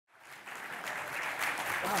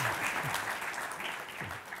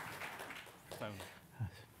Phone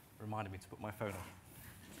reminded me to put my phone on.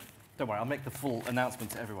 Don't worry, I'll make the full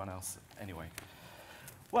announcement to everyone else anyway.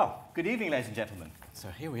 Well, good evening, ladies and gentlemen. So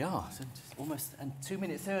here we are, so just almost and 2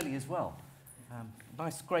 minutes early as well.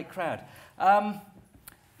 Nice, great crowd.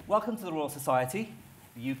 Welcome to the Royal Society,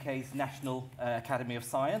 the UK's National Academy of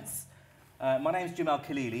Science. My name is Jim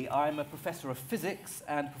Al-Khalili. I'm a professor of physics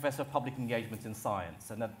and professor of public engagement in science.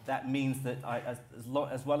 And that means that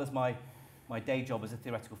as well as my day job as a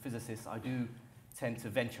theoretical physicist, I do tend to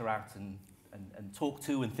venture out and talk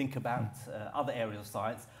to and think about other areas of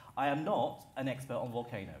science. I am not an expert on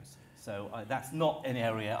volcanoes. So that's not an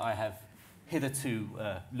area I have hitherto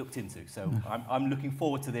looked into. So I'm looking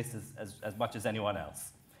forward to this as much as anyone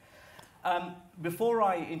else. Before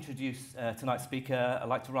I introduce tonight's speaker, I'd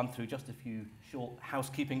like to run through just a few short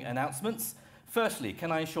housekeeping announcements. Firstly,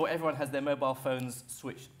 can I ensure everyone has their mobile phones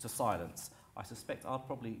switched to silence? I suspect I'll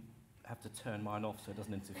probably have to turn mine off so it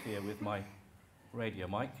doesn't interfere with my radio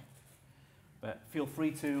mic. But feel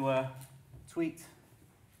free to tweet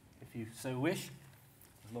if you so wish,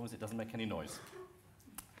 as long as it doesn't make any noise.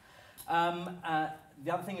 The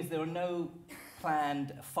other thing is there are no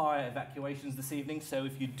planned fire evacuations this evening, so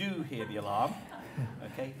if you do hear the alarm,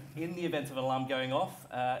 okay, in the event of an alarm going off,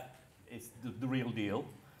 it's the real deal,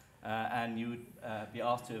 and you would be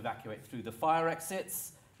asked to evacuate through the fire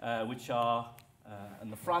exits, which are in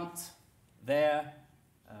the front, there,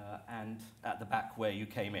 and at the back where you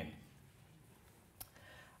came in.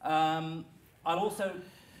 I want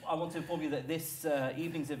to inform you that this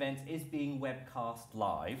evening's event is being webcast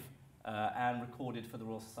live and recorded for the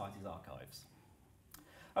Royal Society's archives.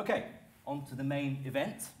 Okay, on to the main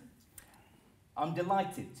event. I'm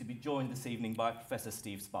delighted to be joined this evening by Professor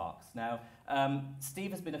Steve Sparks. Now,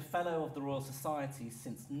 Steve has been a Fellow of the Royal Society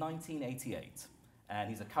since 1988, and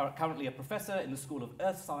he's currently a Professor in the School of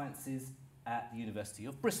Earth Sciences at the University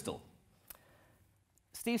of Bristol.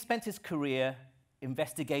 Steve spent his career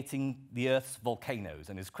investigating the Earth's volcanoes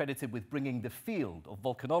and is credited with bringing the field of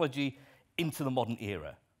volcanology into the modern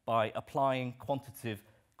era by applying quantitative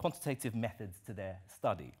methods to their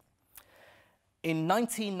study. In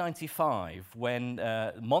 1995, when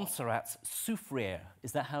Montserrat's Soufrière,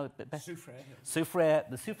 is that how it best? Soufrière,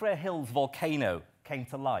 the Soufrière Hills volcano came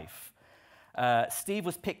to life. Steve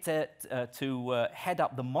was picked to head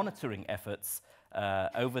up the monitoring efforts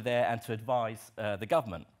over there and to advise the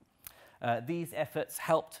government. These efforts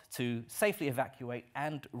helped to safely evacuate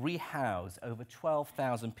and rehouse over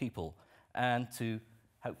 12,000 people and to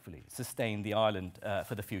hopefully sustain the island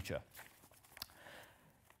for the future.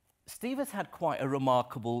 Steve has had quite a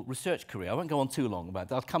remarkable research career. I won't go on too long about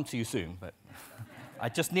that. I'll come to you soon, but I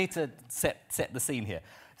just need to set the scene here.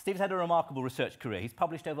 Steve's had a remarkable research career. He's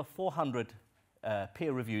published over 400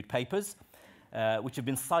 peer-reviewed papers, which have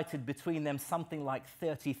been cited between them something like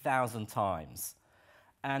 30,000 times.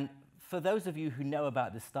 And for those of you who know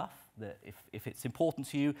about this stuff, that if it's important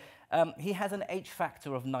to you, he has an H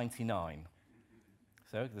factor of 99.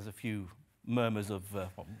 So there's a few murmurs of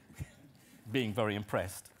being very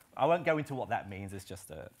impressed. I won't go into what that means. It's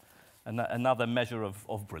just another measure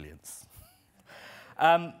of brilliance.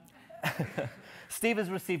 Steve has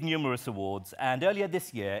received numerous awards, and earlier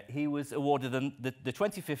this year he was awarded the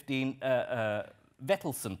 2015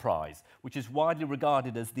 Vetelson Prize, which is widely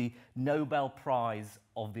regarded as the Nobel Prize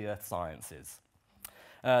of the Earth Sciences.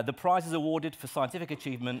 The prize is awarded for scientific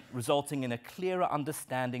achievement resulting in a clearer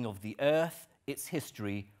understanding of the Earth, its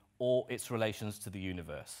history, or its relations to the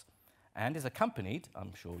universe, and is accompanied,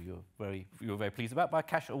 I'm sure you're very pleased about, by a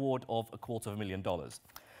cash award of $250,000.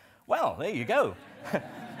 Well, there you go. Ladies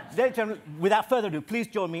and gentlemen, without further ado, please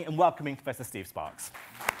join me in welcoming Professor Steve Sparks.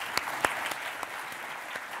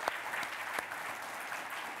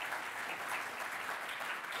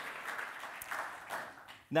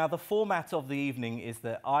 Now, the format of the evening is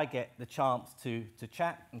that I get the chance to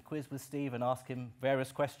chat and quiz with Steve and ask him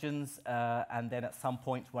various questions, and then at some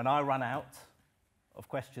point when I run out of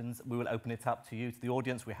questions, we will open it up to you, to the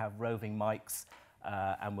audience. We have roving mics,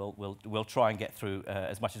 and we'll try and get through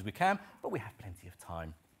as much as we can, but we have plenty of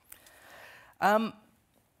time.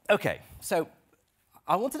 Okay, so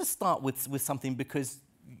I wanted to start with something because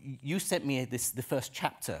you sent me the first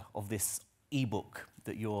chapter of this ebook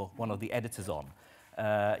that you're one of the editors on.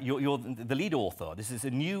 You're the lead author. This is a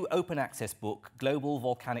new open access book, Global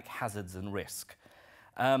Volcanic Hazards and Risk.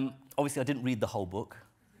 Obviously, I didn't read the whole book.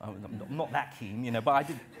 I'm not that keen, you know, but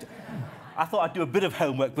I thought I'd do a bit of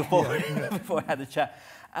homework before I had the chat.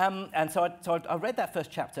 And so I read that first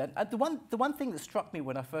chapter. And the one thing that struck me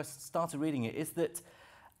when I first started reading it is that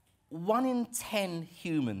 1 in 10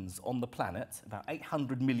 humans on the planet, about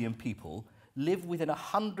 800 million people, live within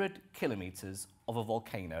 100 kilometers of a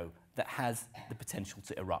volcano that has the potential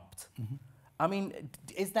to erupt. I mean,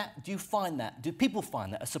 do you find that, do people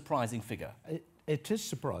find that a surprising figure? It is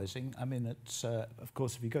surprising. I mean, it's, of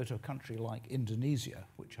course, if you go to a country like Indonesia,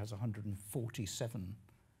 which has 147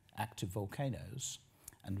 active volcanoes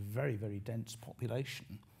and very, very dense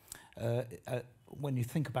population, when you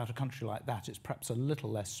think about a country like that, it's perhaps a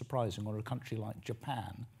little less surprising, or a country like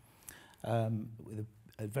Japan, with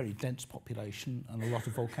a very dense population and a lot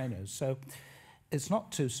of volcanoes. So it's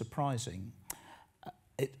not too surprising.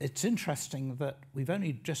 It's interesting that we've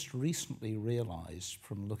only just recently realized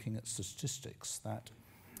from looking at statistics that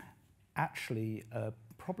actually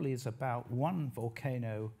probably is about one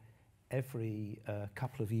volcano every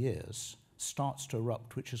couple of years starts to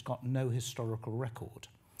erupt which has got no historical record.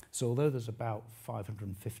 So although there's about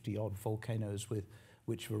 550 odd volcanoes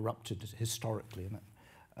which have erupted historically,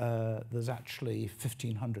 there's actually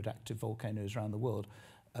 1,500 active volcanoes around the world.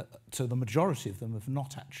 So the majority of them have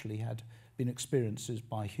not actually been experiences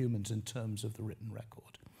by humans in terms of the written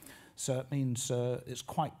record. So it means it's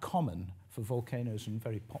quite common for volcanoes in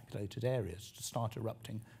very populated areas to start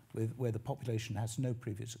erupting where the population has no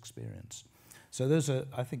previous experience. So those are,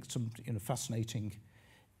 I think, some fascinating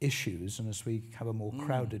issues, and as we have a more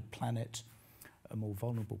crowded planet, a more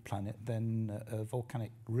vulnerable planet, then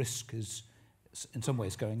volcanic risk is in some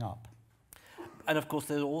ways going up. And of course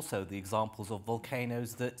there are also the examples of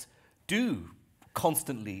volcanoes that do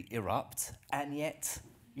constantly erupt, and yet,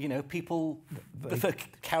 people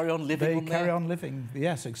carry on living on there. They carry on living,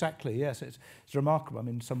 yes, exactly, yes. It's remarkable. I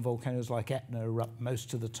mean, some volcanoes like Etna erupt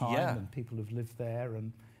most of the time, and people have lived there,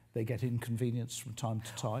 and they get inconvenienced from time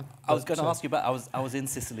to time. I was going to ask you about, I was in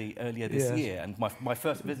Sicily earlier this year, and my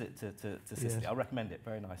first visit to Sicily, I recommend it,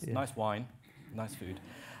 very nice. Nice wine, nice food.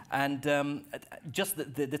 And just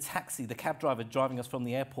the taxi, the cab driver driving us from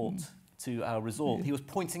the airport to our resort, he was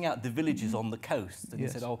pointing out the villages on the coast. And he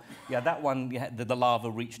said, oh, yeah, that one, the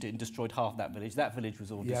lava reached it and destroyed half that village. That village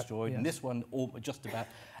was all destroyed, and this one just about.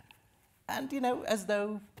 And, as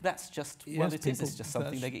though that's just what it is. It's just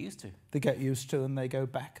something they get used to. They get used to, and they go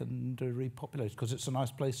back and repopulate, because it's a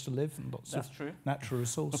nice place to live and lots of natural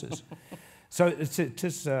resources. So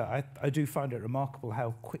I do find it remarkable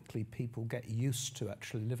how quickly people get used to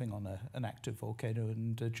actually living on an active volcano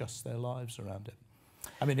and adjust their lives around it.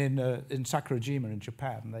 I mean, in Sakurajima in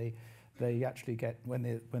Japan, they actually get, when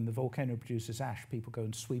the volcano produces ash, people go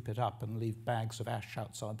and sweep it up and leave bags of ash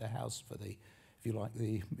outside their house for the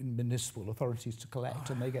municipal authorities to collect,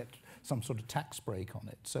 and they get some sort of tax break on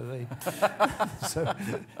it. So they,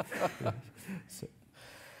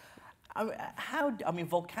 I mean,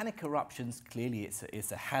 volcanic eruptions, clearly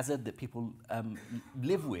it's a hazard that people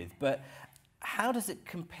live with, but how does it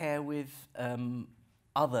compare with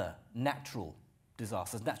other natural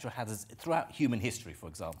disasters, natural hazards throughout human history, for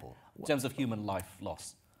example, in terms of human life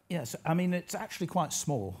loss? Yes, I mean, it's actually quite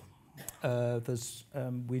small.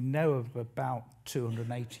 We know of about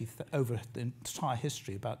 280, over the entire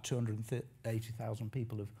history, about 280,000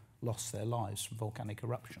 people have lost their lives from volcanic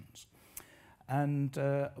eruptions. And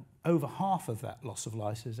over half of that loss of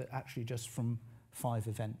life is actually just from 5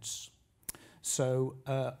 events. So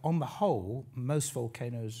on the whole, most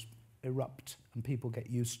volcanoes erupt and people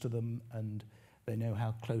get used to them and they know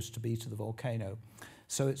how close to be to the volcano.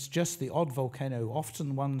 So it's just the odd volcano,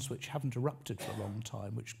 often ones which haven't erupted for a long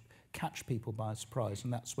time, which catch people by surprise,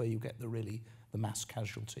 and that's where you get the mass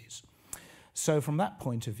casualties. So from that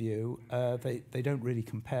point of view, they don't really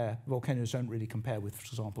compare, volcanoes don't really compare with, for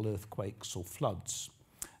example, earthquakes or floods,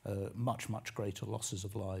 much greater losses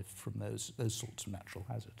of life from those sorts of natural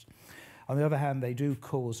hazards. On the other hand, they do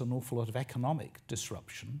cause an awful lot of economic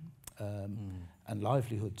disruption and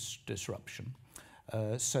livelihoods disruption.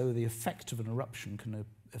 So the effect of an eruption can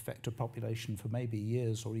affect a population for maybe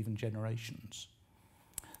years or even generations.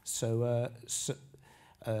 So,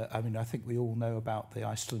 I mean, I think we all know about the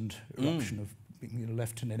Iceland eruption of being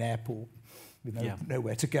left in an airport with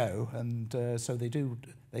nowhere to go, and so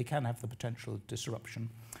they can have the potential of disruption.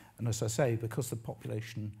 And as I say, because the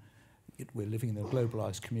population, we're living in a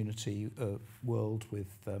globalized community world with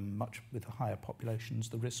higher populations,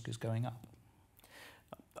 the risk is going up.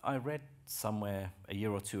 I read somewhere a year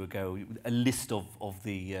or two ago a list of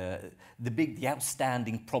the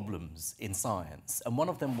outstanding problems in science, and one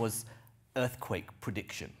of them was earthquake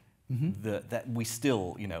prediction. That we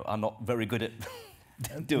still, are not very good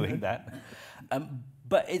at doing that.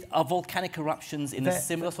 But are volcanic eruptions in a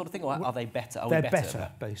similar sort of thing, or are they better? They're better,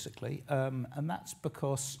 basically, and that's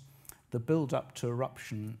because the build-up to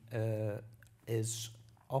eruption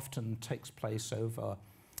often takes place over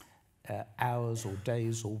hours or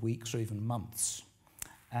days or weeks or even months.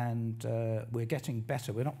 And we're getting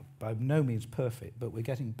better. We're not by no means perfect, but we're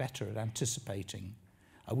getting better at anticipating.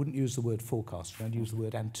 I wouldn't use the word forecast, I'd use the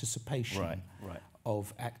word anticipation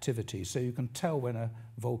of activity. So you can tell when a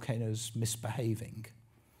volcano's misbehaving.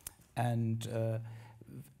 And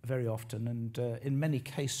very often, and in many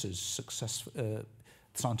cases,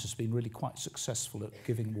 scientists have been really quite successful at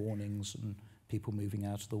giving warnings and people moving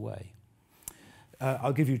out of the way.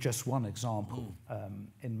 I'll give you just one example.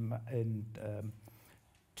 In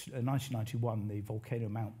 1991, the volcano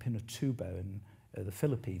Mount Pinatubo in the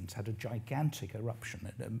Philippines had a gigantic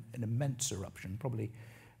eruption, an immense eruption, probably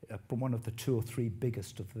one of the 2 or 3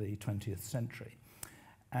 biggest of the 20th century.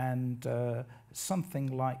 And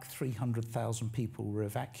something like 300,000 people were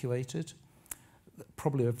evacuated.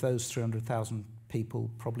 Probably of those 300,000 people,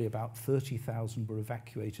 probably about 30,000 were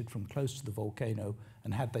evacuated from close to the volcano,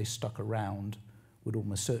 and had they stuck around, would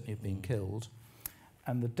almost certainly have been killed.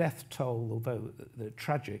 And the death toll, although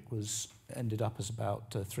tragic, ended up as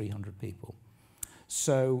about 300 people.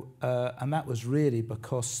 So, and that was really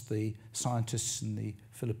because the scientists in the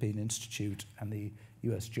Philippine Institute and the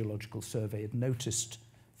US Geological Survey had noticed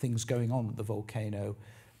things going on at the volcano.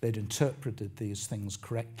 They'd interpreted these things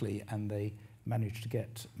correctly, and they managed to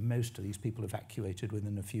get most of these people evacuated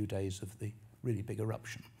within a few days of the really big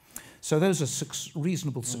eruption. So those are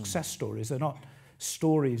reasonable success stories. They're not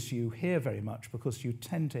stories you hear very much, because you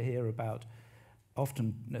tend to hear about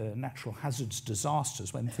often natural hazards,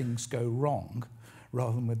 disasters, when things go wrong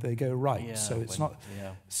rather than when they go right. Yeah, so it's not.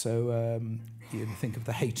 Yeah. So you think of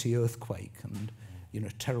the Haiti earthquake, and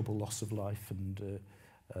terrible loss of life and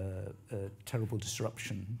terrible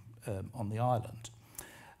disruption on the island.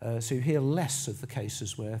 So you hear less of the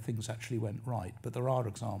cases where things actually went right, but there are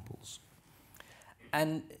examples.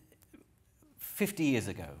 And 50 years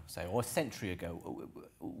ago, say, or a century ago,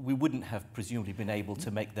 we wouldn't have presumably been able to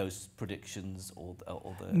make those predictions or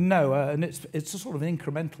the... No, and it's a sort of an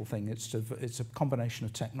incremental thing. It's a combination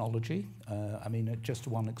of technology. I mean, just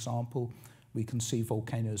one example, we can see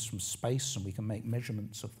volcanoes from space, and we can make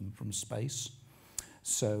measurements of them from space.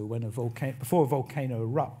 So when before a volcano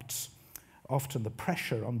erupts, often the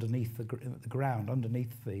pressure underneath the ground,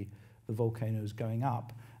 underneath the volcano is going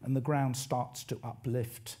up, and the ground starts to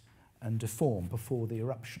uplift and deform before the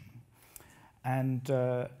eruption. And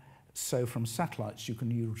so from satellites, you can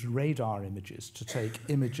use radar images to take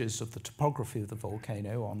images of the topography of the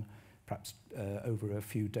volcano on perhaps over a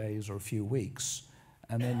few days or a few weeks.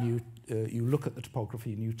 And then you look at the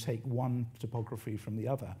topography, and you take one topography from the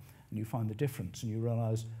other, and you find the difference, and you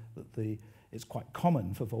realize that it's quite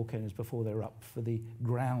common for volcanoes before they erupt for the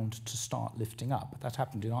ground to start lifting up. That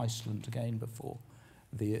happened in Iceland again before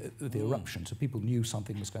the eruption, so people knew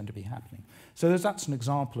something was going to be happening. So that's an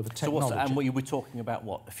example of a technology. So and you were talking about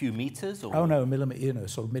what, a few meters? Or? Oh no,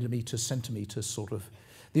 sort of millimeters, centimeters, sort of.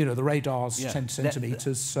 The radar's 10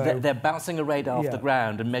 centimeters. They're bouncing a radar off the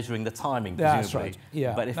ground and measuring the timing, presumably. That's right.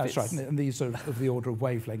 Yeah, but that's right. And these are of the order of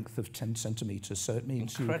wavelength of 10 centimeters. So it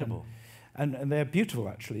means incredible. And they're beautiful,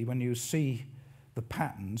 actually. When you see the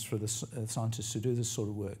patterns for the scientists who do this sort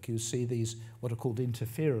of work, you see these what are called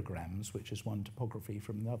interferograms, which is one topography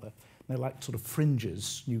from the other. They're like sort of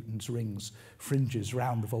fringes, Newton's rings, fringes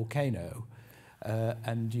round the volcano,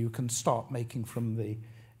 and you can start making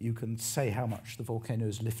you can say how much the volcano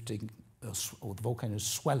is lifting or the volcano is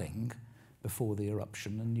swelling before the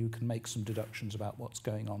eruption, and you can make some deductions about what's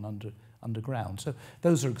going on underground. So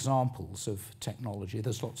those are examples of technology.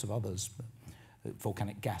 There's lots of others.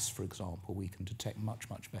 Volcanic gas, for example, we can detect much,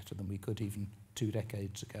 much better than we could even 2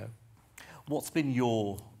 decades ago. What's been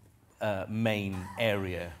your main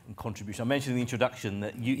area and contribution? I mentioned in the introduction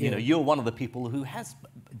that you're one of the people who has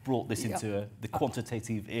brought this into the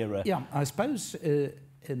quantitative era. Yeah, I suppose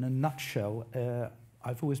in a nutshell,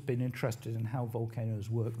 I've always been interested in how volcanoes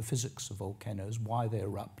work, the physics of volcanoes, why they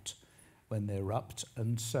erupt when they erupt,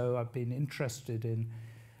 and so I've been interested in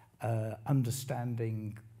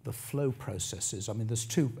understanding the flow processes. I mean, there's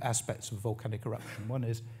 2 aspects of volcanic eruption. One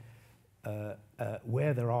is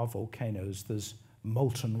where there are volcanoes, there's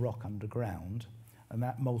molten rock underground, and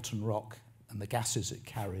that molten rock and the gases it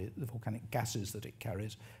carries, the volcanic gases that it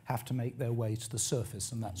carries, have to make their way to the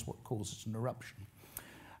surface, and that's what causes an eruption.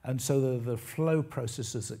 And so the flow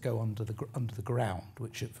processes that go under the ground,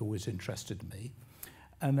 which have always interested me.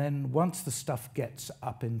 And then once the stuff gets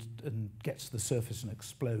up and gets to the surface and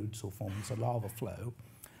explodes or forms a lava flow,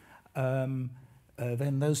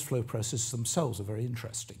 then those flow processes themselves are very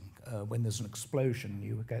interesting. When there's an explosion,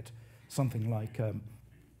 you get something like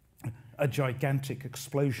a gigantic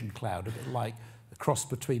explosion cloud, a bit like a cross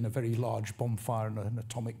between a very large bonfire and an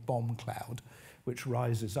atomic bomb cloud, which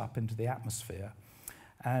rises up into the atmosphere.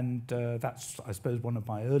 And that's, I suppose, one of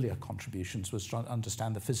my earlier contributions was trying to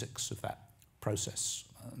understand the physics of that process.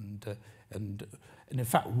 And in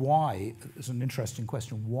fact, why, is an interesting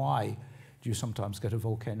question, why do you sometimes get a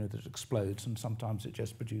volcano that explodes and sometimes it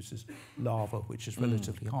just produces lava, which is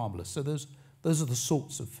relatively harmless? So those are the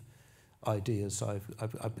sorts of ideas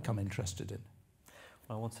I've become interested in.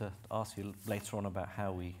 Well, I want to ask you later on about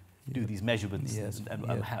how we do these measurements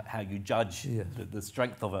and how you judge the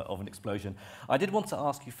strength of an explosion. I did want to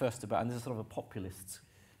ask you first about, and this is sort of a populist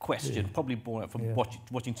question, probably born out from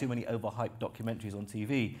watching too many overhyped documentaries on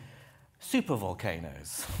TV.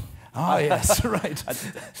 Supervolcanoes. Ah, yes, right.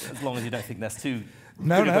 As long as you don't think that's too...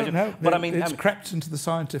 No. But I mean, it's crept into the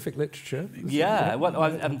scientific literature. Yeah, well,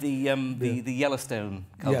 and the Yellowstone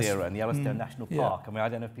caldera and the Yellowstone National Park. I mean, I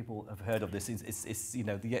don't know if people have heard of this. It's you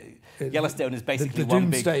know, Yellowstone is basically the one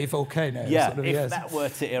big doomsday volcano. Yeah, sort of, if that were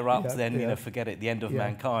to erupt, then you know, forget it, the end of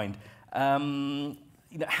mankind. You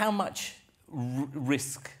know, how much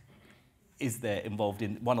risk is there involved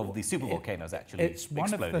in one of the supervolcanoes actually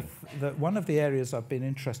exploding? One of the areas I've been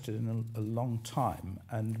interested in a long time,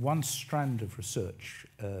 and one strand of research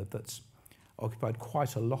that's occupied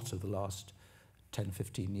quite a lot of the last 10,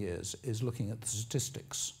 15 years is looking at the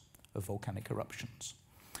statistics of volcanic eruptions.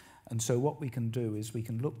 And so what we can do is we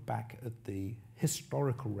can look back at the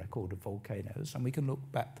historical record of volcanoes, and we can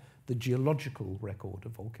look back at the geological record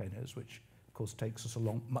of volcanoes, which of course takes us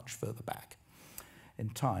much further back in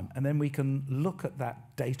time. And then we can look at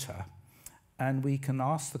that data and we can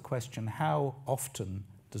ask the question, how often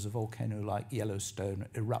does a volcano like Yellowstone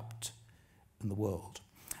erupt in the world?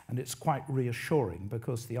 And it's quite reassuring,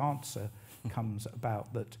 because the answer comes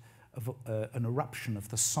about that an eruption of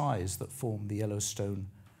the size that formed the Yellowstone,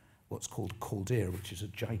 what's called a caldera, which is a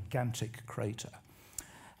gigantic crater,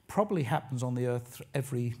 probably happens on the Earth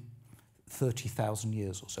every 30,000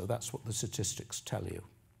 years or so. That's what the statistics tell you.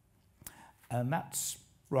 And that's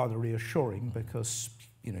rather reassuring, because,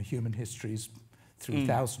 you know, human history's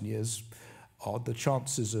 3,000 years odd. The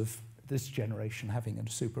chances of this generation having a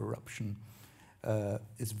super eruption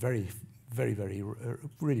is very,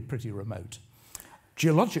 really pretty remote.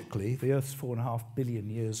 Geologically, the Earth's 4.5 billion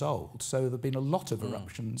years old, so there have been a lot of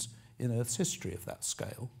eruptions in Earth's history of that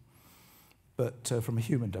scale. But from a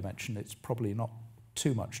human dimension, it's probably not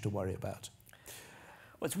too much to worry about.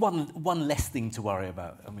 Well, it's one less thing to worry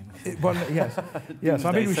about. I mean, yes.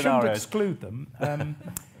 I mean, we shouldn't exclude them.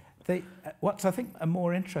 What's, I think, a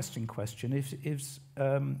more interesting question is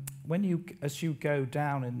as you go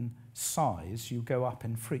down in size, you go up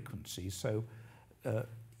in frequency. So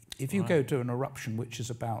if you go to an eruption which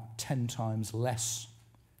is about 10 times less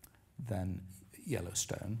than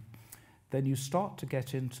Yellowstone, then you start to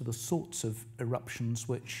get into the sorts of eruptions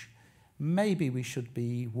which maybe we should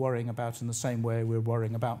be worrying about in the same way we're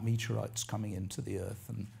worrying about meteorites coming into the Earth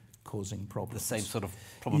and causing problems. The same sort of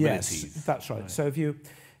probabilities. Yes, that's right. So if you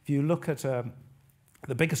look at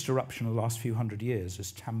the biggest eruption of the last few hundred years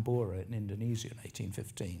is Tambora in Indonesia in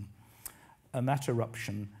 1815. And that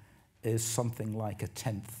eruption is something like a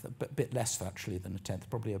tenth, a bit less actually than a tenth,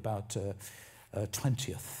 probably about a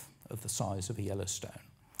 20th of the size of a Yellowstone.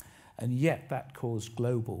 And yet that caused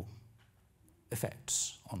global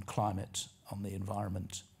effects on climate, on the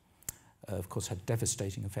environment, of course had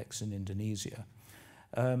devastating effects in Indonesia.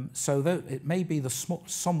 So though it may be the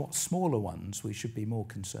somewhat smaller ones we should be more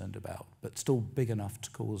concerned about, but still big enough to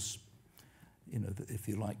cause, you know, if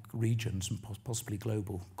you like, regions and possibly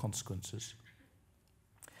global consequences.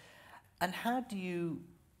 And how do you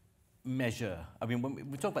measure? I mean, when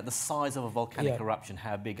we talk about the size of a volcanic eruption,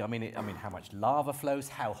 how big? I mean, how much lava flows,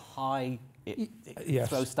 how high it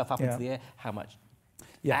throws stuff up into the air, how much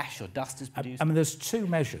ash or dust is produced. I mean, there's two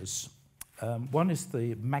measures. One is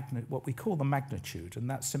what we call the magnitude, and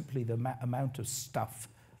that's simply the amount of stuff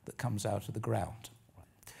that comes out of the ground.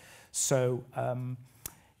 Right. So,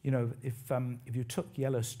 you know, if you took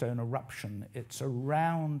Yellowstone eruption, it's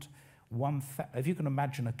around if you can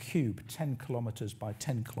imagine a cube 10 kilometers by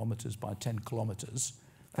 10 kilometers by 10 kilometers,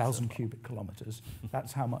 1,000 cubic kilometers,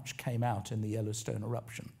 that's how much came out in the Yellowstone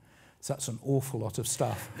eruption. So that's an awful lot of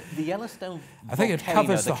stuff. The Yellowstone I think it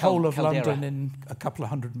covers the whole of London in a couple of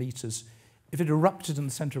hundred meters. If it erupted in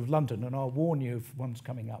the centre of London, and I'll warn you if one's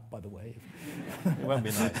coming up, by the way. It won't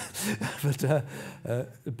be nice.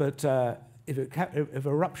 but if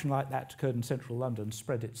an eruption like that occurred in central London,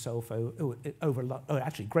 spread itself over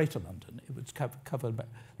actually Greater London, it would cover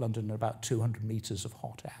London in about 200 metres of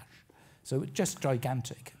hot ash. So it's just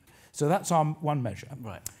gigantic. So that's our one measure.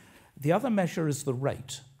 Right. The other measure is the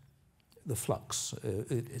rate, the flux.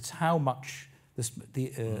 It's how much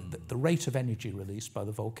the rate of energy released by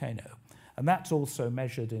the volcano. And that's also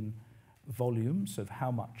measured in volumes of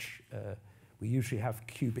how much, we usually have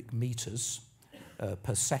cubic meters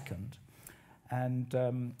per second. And,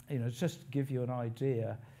 you know, just to give you an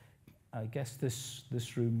idea, I guess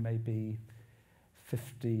this room may be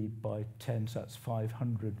 50 by 10, so that's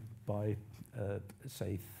 500 by,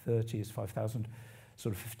 say, 30 is 5,000,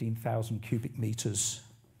 sort of 15,000 cubic meters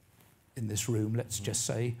in this room, let's just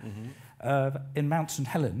say. In Mount St.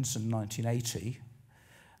 Helens in 1980,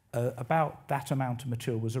 about that amount of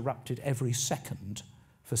material was erupted every second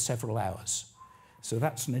for several hours. So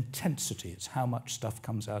that's an intensity, it's how much stuff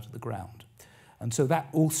comes out of the ground. And so that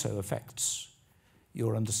also affects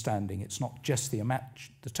your understanding. It's not just the amount,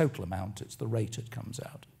 the total amount, it's the rate it comes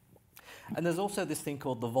out. And there's also this thing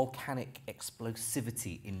called the Volcanic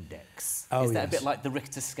Explosivity Index. Oh, Is that yes. a bit like the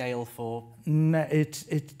Richter scale for... No, it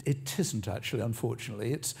isn't actually,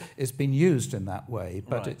 unfortunately. It's been used in that way,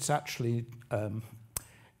 but right. it's actually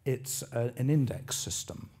it's an index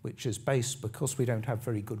system, which is based, because we don't have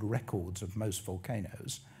very good records of most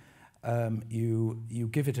volcanoes, you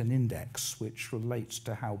give it an index which relates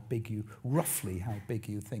to how big you, roughly how big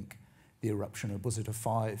you think the eruption, was it a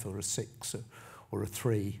 5 or a 6 or a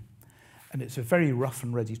 3? And it's a very rough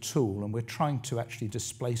and ready tool, and we're trying to actually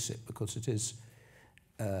displace it because it is,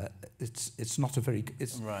 it's not a very,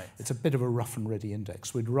 right. It's a bit of a rough and ready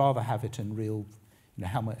index. We'd rather have it in real, you know,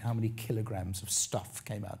 how many kilograms of stuff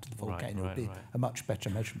came out of the volcano would be a much better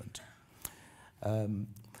measurement.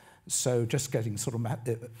 So just getting sort of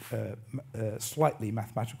slightly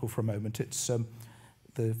mathematical for a moment, it's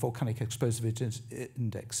the Volcanic Explosivity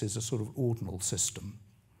Index is a sort of ordinal system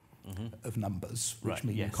of numbers, which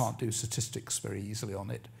mean you can't do statistics very easily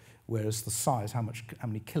on it, whereas the size, how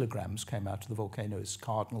many kilograms came out of the volcano, is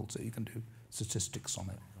cardinal, so you can do statistics on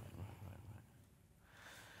it.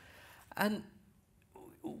 And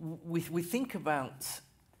we think about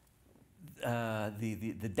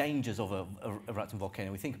the dangers of a erupting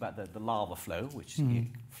volcano. We think about the lava flow, which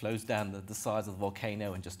flows down the sides of the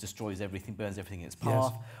volcano and just destroys everything, burns everything in its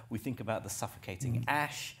path. Yes. We think about the suffocating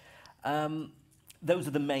ash. Those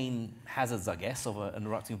are the main hazards, I guess, of an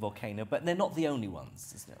erupting volcano, but they're not the only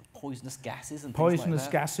ones. There's poisonous gases and things like that. Poisonous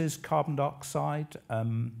gases, carbon dioxide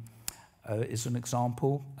is an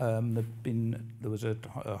example. There was a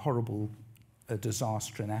horrible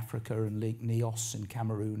disaster in Africa in Lake Nios in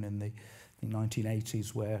Cameroon in the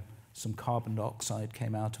 1980s, where some carbon dioxide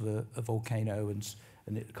came out of a volcano,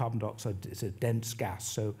 and carbon dioxide is a dense gas,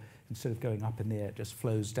 so instead of going up in the air, it just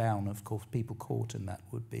flows down. Of course, people caught in that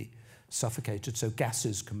would be suffocated. So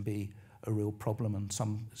gases can be a real problem in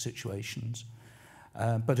some situations.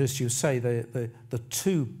 But as you say, the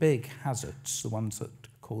two big hazards, the ones that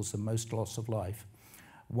cause the most loss of life,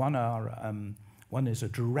 one is a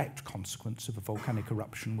direct consequence of a volcanic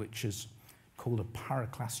eruption, which is called a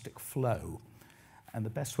pyroclastic flow. And the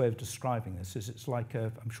best way of describing this is it's like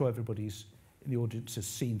I'm sure everybody's in the audience has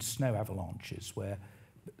seen snow avalanches, where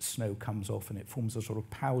snow comes off and it forms a sort of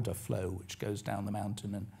powder flow which goes down the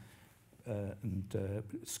mountain and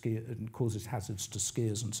causes hazards to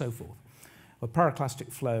skiers and so forth. A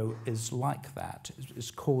pyroclastic flow is like that.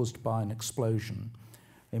 It's caused by an explosion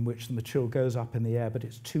in which the material goes up in the air, but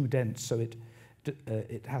it's too dense, so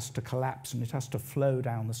it has to collapse and it has to flow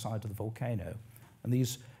down the side of the volcano. And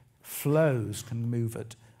these flows can move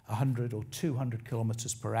at 100 or 200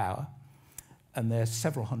 kilometers per hour, and they're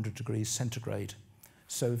several hundred degrees centigrade.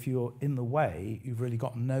 So if you're in the way, you've really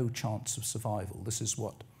got no chance of survival. This is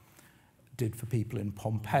what did for people in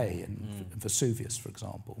Pompeii and Vesuvius, for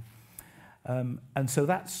example. And so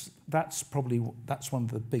that's one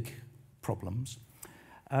of the big problems.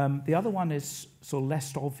 The other one is sort of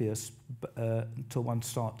less obvious until one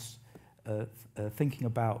starts thinking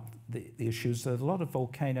about the issues. There's a lot of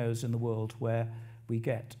volcanoes in the world where we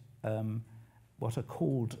get what are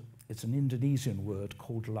called, it's an Indonesian word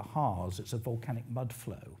called lahars. It's a volcanic mud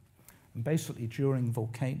flow. And basically during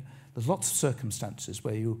there's lots of circumstances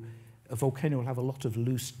where a volcano will have a lot of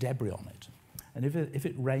loose debris on it. And if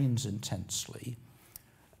it rains intensely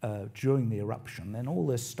during the eruption, then all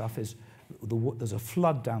this stuff there's a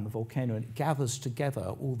flood down the volcano, and it gathers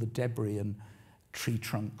together all the debris and tree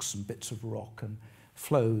trunks and bits of rock and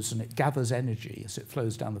flows, and it gathers energy as it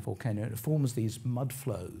flows down the volcano, and it forms these mud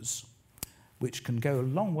flows, which can go a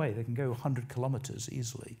long way. They can go 100 kilometers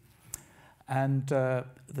easily. And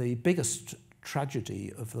the biggest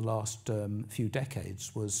tragedy of the last few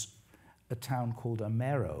decades was a town called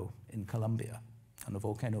Amero in Colombia, and a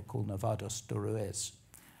volcano called Nevados de Ruiz.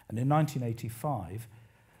 And in 1985,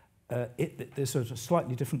 there's a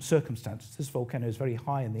slightly different circumstance. This volcano is very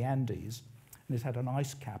high in the Andes, and it had an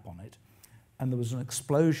ice cap on it, and there was an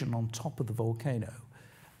explosion on top of the volcano,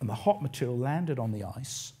 and the hot material landed on the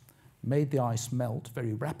ice, made the ice melt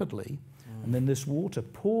very rapidly, and then this water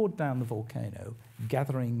poured down the volcano,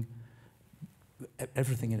 gathering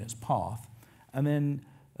everything in its path, and then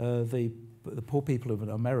the poor people of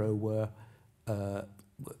Omero were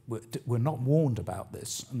not warned about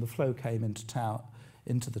this, and the flow came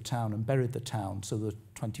into the town and buried the town, so that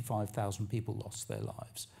 25,000 people lost their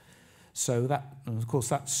lives. So that, and of course,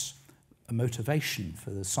 that's a motivation for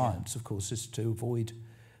the science, of course, is to avoid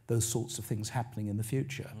those sorts of things happening in the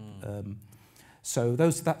future. So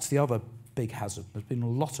that's the other big hazard. There's been a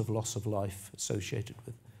lot of loss of life associated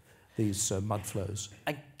with these mud flows.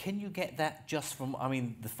 And can you get that just from, I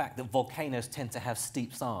mean, the fact that volcanoes tend to have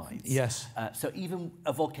steep sides? Yes. So even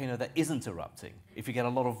a volcano that isn't erupting, if you get a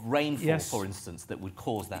lot of rainfall, yes, for instance, that would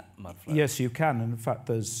cause that mud flow? Yes, you can. And in fact,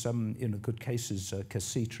 there's some good cases,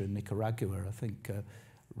 Casita in Nicaragua, I think,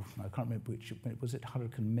 I can't remember which, was it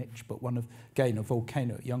Hurricane Mitch, but one of, again, a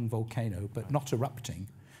volcano, young volcano, but not erupting,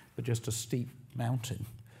 but just a steep mountain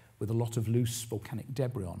with a lot of loose volcanic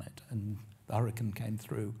debris on it. And the hurricane came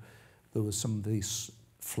through. There was some of these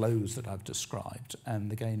flows that I've described,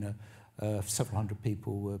 and again, several hundred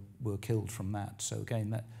people were killed from that. So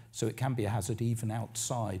again, so it can be a hazard even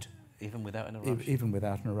outside. Even without an eruption? Even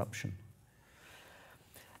without an eruption.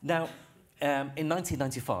 Now, in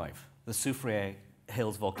 1995, the Soufriere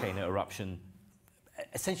Hills volcano eruption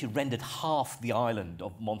essentially rendered half the island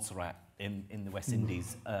of Montserrat in the West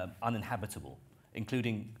Indies uninhabitable,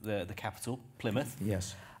 including the capital, Plymouth.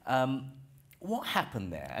 Yes. What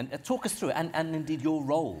happened there? And talk us through it, and indeed your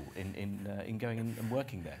role in going and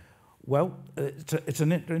working there. Well, it's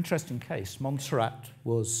an interesting case. Montserrat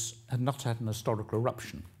had not had an historical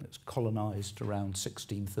eruption. It was colonised around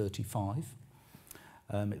 1635.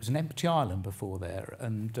 It was an empty island before there,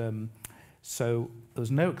 and so there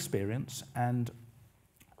was no experience. And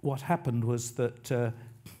what happened was that,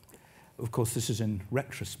 of course, this is in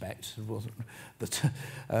retrospect. It wasn't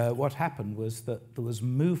that. What happened was that there was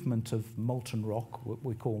movement of molten rock, what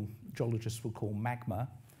geologists would call magma,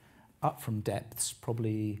 up from depths,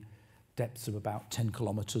 probably depths of about 10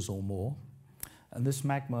 kilometres or more. And this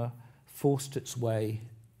magma forced its way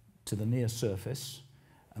to the near surface,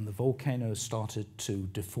 and the volcano started to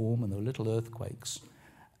deform, and there were little earthquakes.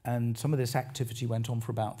 And some of this activity went on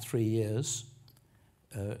for about 3 years.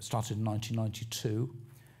 It started in 1992.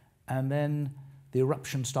 And then the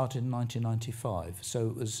eruption started in 1995. So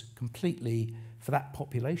it was completely, for that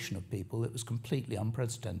population of people, it was completely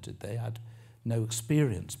unprecedented. They had no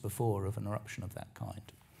experience before of an eruption of that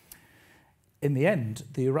kind. In the end,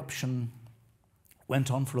 the eruption went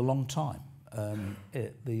on for a long time.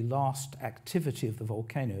 The last activity of the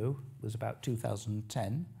volcano was about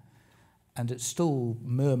 2010, and it's still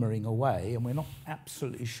murmuring away, and we're not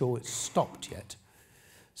absolutely sure it's stopped yet.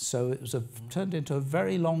 So it was turned into a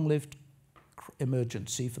very long-lived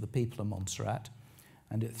emergency for the people of Montserrat,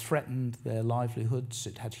 and it threatened their livelihoods.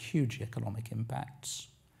 It had huge economic impacts.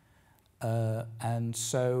 And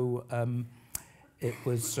so it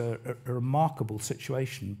was a remarkable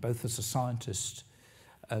situation, both as a scientist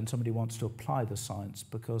and somebody who wants to apply the science,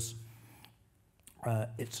 because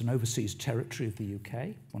it's an overseas territory of the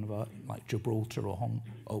UK, one of our, like Gibraltar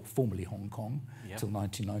or formerly Hong Kong, yep, till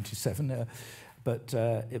 1997. But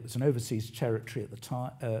it was an overseas territory at the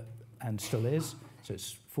time, and still is, so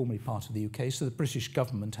it's formerly part of the UK. So the British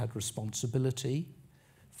government had responsibility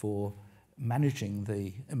for managing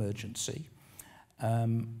the emergency.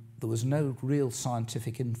 There was no real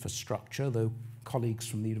scientific infrastructure, though colleagues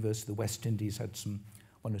from the University of the West Indies had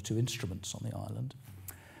one or two instruments on the island.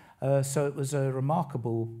 So it was a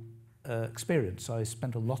remarkable experience. I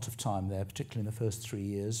spent a lot of time there, particularly in the first 3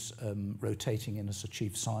 years, rotating in as a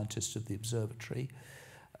chief scientist of the observatory,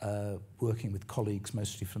 working with colleagues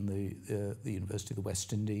mostly from the University of the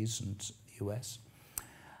West Indies and the US.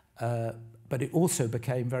 But it also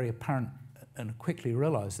became very apparent, and I quickly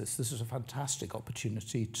realised this was a fantastic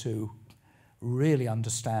opportunity to really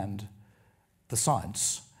understand the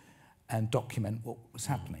science and document what was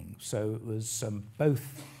happening. So it was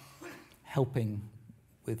both helping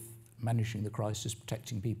with managing the crisis,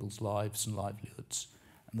 protecting people's lives and livelihoods,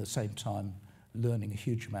 and at the same time learning a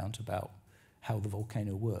huge amount about how the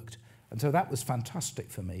volcano worked. And so that was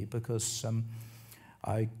fantastic for me, because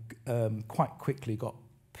I quite quickly got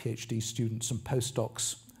PhD students and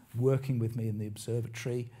postdocs working with me in the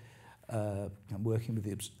observatory, and working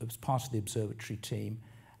with as part of the observatory team.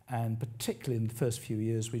 And particularly in the first few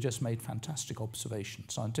years, we just made fantastic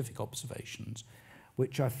observations, scientific observations,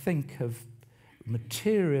 which I think have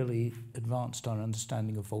materially advanced our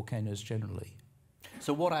understanding of volcanoes generally.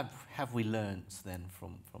 So what have we learnt then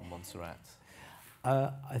from Montserrat?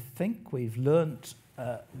 I think we've learnt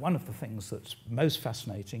one of the things that's most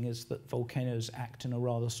fascinating is that volcanoes act in a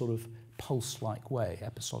rather sort of pulse-like way,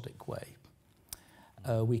 episodic way.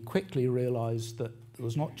 We quickly realised that there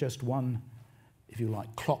was not just one, if you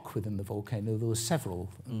like, clock within the volcano, there were several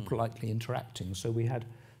likely interacting. So we had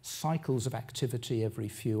cycles of activity every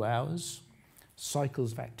few hours,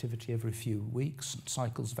 cycles of activity every few weeks, and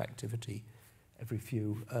cycles of activity every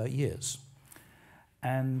few years.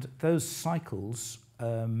 And those cycles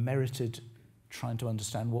merited trying to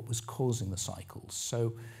understand what was causing the cycles.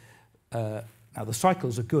 So now the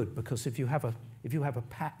cycles are good because if you have a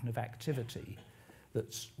pattern of activity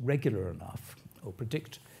that's regular enough or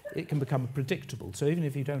it can become predictable. So even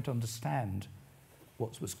if you don't understand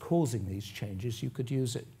what was causing these changes, you could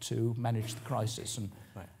use it to manage the crisis and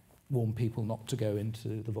warn people not to go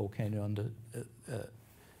into the volcano under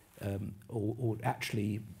or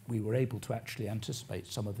actually, we were able to actually anticipate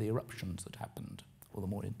some of the eruptions that happened, or the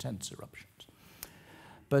more intense eruptions.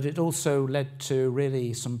 But it also led to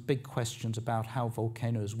really some big questions about how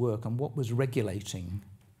volcanoes work and what was regulating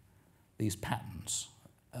these patterns.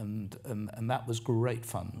 And that was great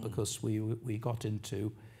fun because we got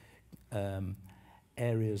into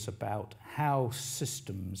areas about how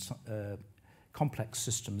systems, complex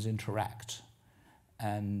systems interact.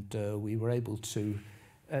 And we were able to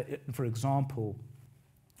for example,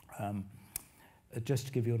 just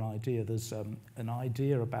to give you an idea, there's an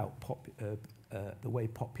idea about the way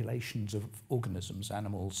populations of organisms,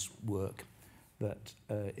 animals, work, that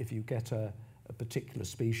if you get a particular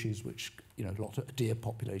species, which, you know, a deer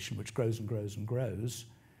population which grows and grows and grows,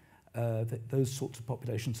 that those sorts of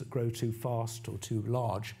populations that grow too fast or too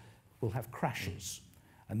large will have crashes.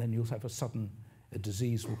 And then you'll have a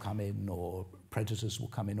disease will come in, or predators will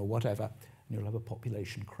come in, or whatever, and you'll have a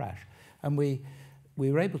population crash. And we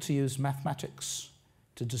were able to use mathematics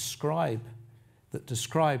to describe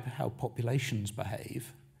how populations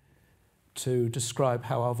behave, to describe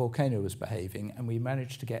how our volcano was behaving, and we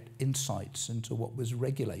managed to get insights into what was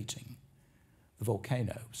regulating the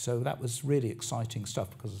volcano. So that was really exciting stuff,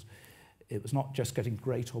 because it was not just getting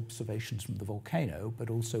great observations from the volcano, but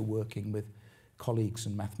also working with colleagues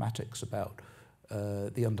in mathematics about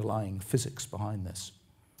the underlying physics behind this.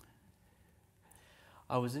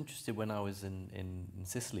 I was interested when I was in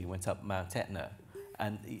Sicily, went up Mount Etna,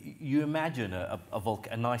 and you imagine a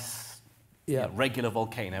nice, regular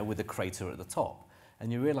volcano with a crater at the top,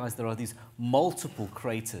 and you realize there are these multiple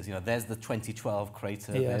craters. You know, there's the 2012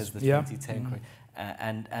 crater, there's the 2010 crater,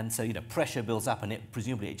 and so, you know, pressure builds up, and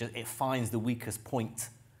presumably it finds the weakest point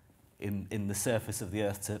in the surface of the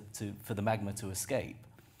Earth for the magma to escape.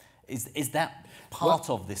 Is that part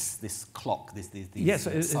of this clock? These yes,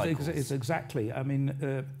 cycles? It's exactly. I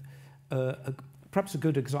mean, perhaps a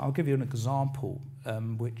good example. I'll give you an example,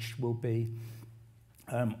 which will be.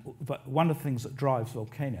 But one of the things that drives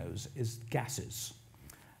volcanoes is gases,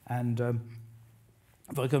 and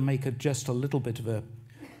if I can make just a little bit of a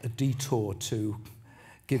detour to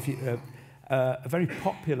give you a very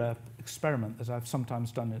popular experiment that I've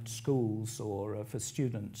sometimes done at schools or for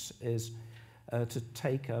students is. To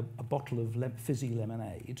take a bottle of fizzy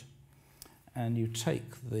lemonade, and you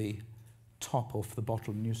take the top off the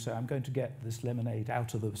bottle and you say, I'm going to get this lemonade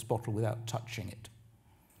out of this bottle without touching it.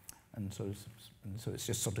 And so it's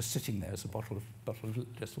just sort of sitting there as a bottle.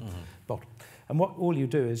 And all you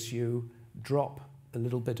do is you drop a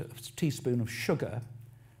little bit of a teaspoon of sugar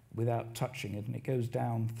without touching it, and it goes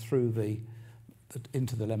down through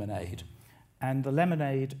into the lemonade. And the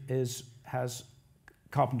lemonade has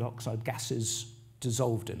carbon dioxide gases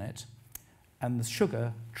dissolved in it, and the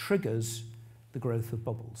sugar triggers the growth of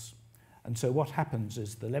bubbles. And so what happens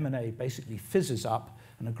is the lemonade basically fizzes up,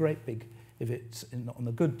 and a great big, if it's on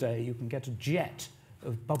a good day, you can get a jet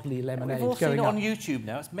of bubbly lemonade going up. We've all seen it on YouTube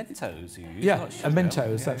now. It's Mentos you use, not sugar.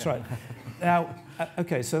 Mentos, that's right. Now,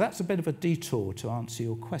 okay, so that's a bit of a detour to answer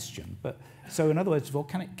your question. So in other words,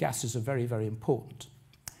 volcanic gases are very, very important.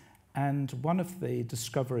 And one of the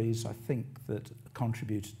discoveries I think that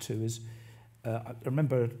contributed to is, I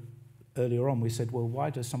remember earlier on we said, well, why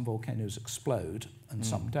do some volcanoes explode and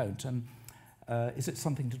some don't? And is it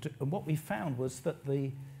something to do? And what we found was that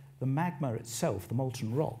the magma itself, the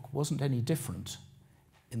molten rock, wasn't any different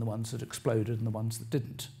in the ones that exploded and the ones that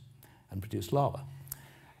didn't and produced lava.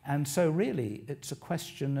 And so really it's a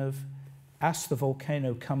question of, as the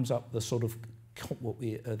volcano comes up the sort of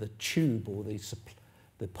the tube or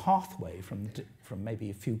the pathway from maybe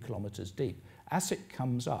a few kilometers deep, as it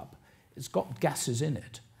comes up, it's got gases in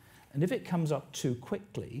it. And if it comes up too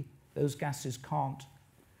quickly, those gases can't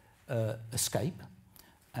escape,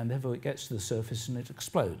 and therefore it gets to the surface and it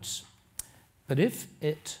explodes. But if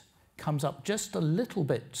it comes up just a little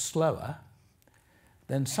bit slower,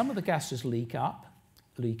 then some of the gases leak out,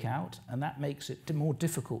 and that makes it more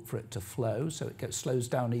difficult for it to flow, so it slows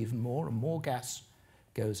down even more, and more gas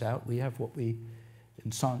goes out. We have what we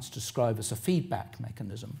in science describe as a feedback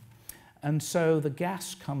mechanism. And so the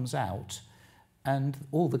gas comes out and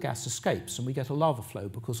all the gas escapes, and we get a lava flow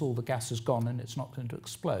because all the gas is gone and it's not going to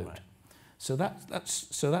explode. Right. So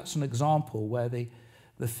that's an example where the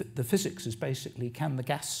physics is basically, can the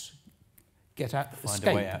gas get out,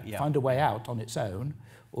 find a way out on its own,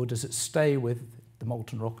 or does it stay with the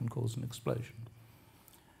molten rock and cause an explosion?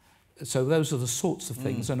 So those are the sorts of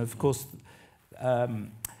things, and of course,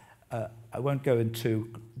 I won't go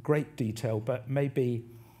into great detail, but maybe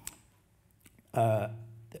I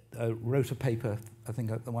wrote a paper, I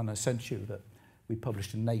think the one I sent you, that we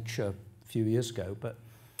published in Nature a few years ago, but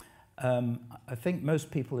I think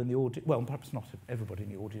most people in the audience, well, perhaps not everybody in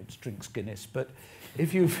the audience drinks Guinness, but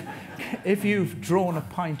if you've drawn a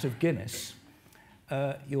pint of Guinness,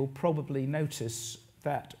 you'll probably notice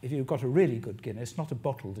that if you've got a really good Guinness, not a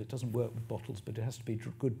bottled, it doesn't work with bottles, but it has to be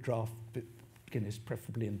good draft Guinness,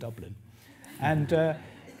 preferably in Dublin. And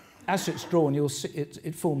as it's drawn, you'll see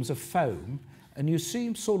it forms a foam, and you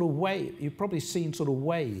see sort of you've probably seen sort of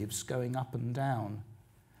waves going up and down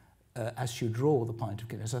as you draw the pint of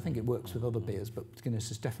Guinness. I think it works with other beers, but Guinness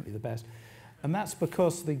is definitely the best. And that's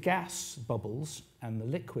because the gas bubbles and the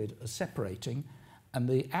liquid are separating, and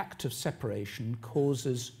the act of separation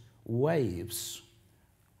causes waves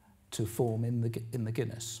to form in the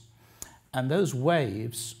Guinness. And those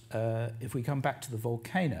waves, if we come back to the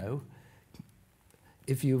volcano,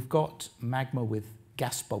 if you've got magma with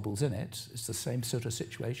gas bubbles in it, it's the same sort of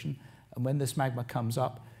situation. And when this magma comes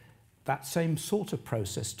up, that same sort of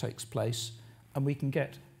process takes place, and we can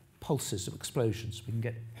get pulses of explosions. We can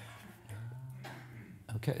get...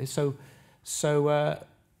 Okay, so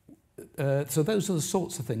those are the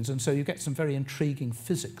sorts of things, and so you get some very intriguing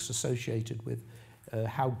physics associated with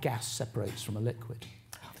how gas separates from a liquid.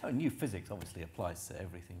 Oh, new physics obviously applies to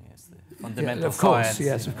everything. It's the fundamental of course, science.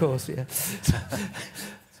 Yes, of course, yeah.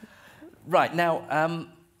 Right, now,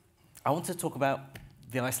 I want to talk about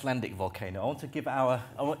the Icelandic volcano. I want to give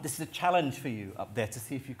this is a challenge for you up there to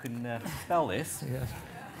see if you can spell this. Yes.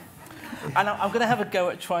 And I'm going to have a go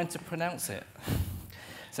at trying to pronounce it.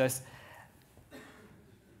 So it's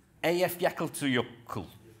Eyjafjallajökull.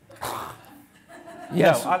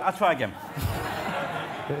 Yes. No, I'll try again.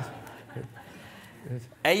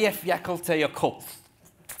 Eyjafjallajökull.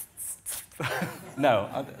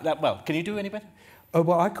 No, well, can you do any better? Oh,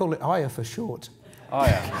 well, I call it Aya for short.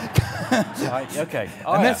 Aya. Okay.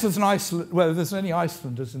 Aya. Unless there's well, there's any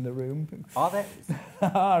Icelanders in the room. Are there?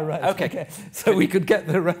 Right. Okay. So we could get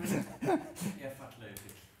the...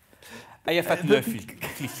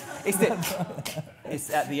 Eyjafjallajökull. It's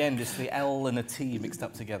at the end, it's the L and a T mixed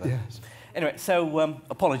up together. Yes. Anyway, so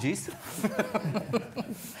apologies.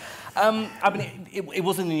 I mean, it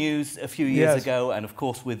was in the news a few years ago, and of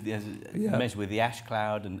course, with mentioned with the ash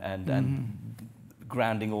cloud and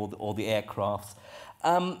grounding all the aircrafts.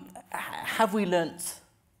 Have we learnt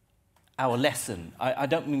our lesson? I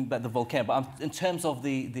don't mean about the volcano, but in terms of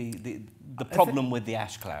the problem with the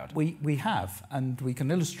ash cloud. We have, and we can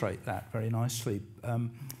illustrate that very nicely.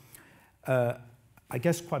 I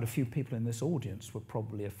guess quite a few people in this audience were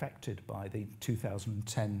probably affected by the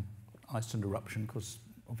 2010 Iceland eruption, because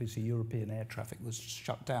obviously European air traffic was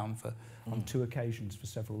shut down on 2 occasions for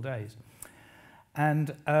several days.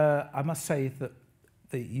 And I must say that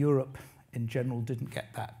Europe in general didn't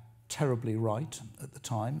get that terribly right at the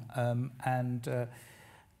time.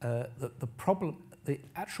 The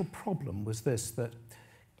actual problem was this, that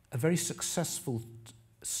a very successful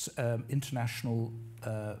international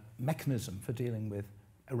mechanism for dealing with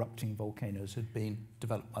erupting volcanoes had been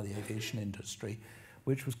developed by the aviation industry,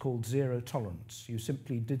 which was called zero tolerance. You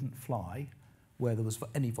simply didn't fly where there was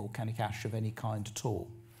any volcanic ash of any kind at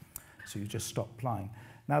all. So you just stopped flying.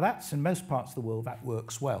 Now that's, in most parts of the world, that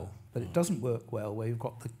works well, but it doesn't work well where you've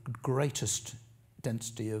got the greatest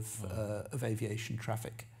density of aviation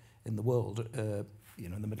traffic in the world,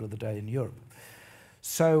 in the middle of the day in Europe.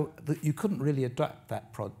 So you couldn't really adapt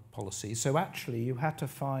that policy. So actually you had to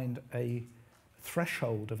find a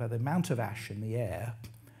threshold of the amount of ash in the air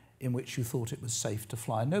in which you thought it was safe to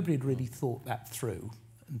fly. Nobody had really thought that through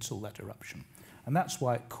until that eruption. And that's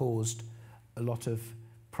why it caused a lot of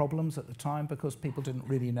problems at the time, because people didn't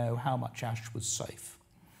really know how much ash was safe.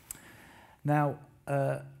 Now,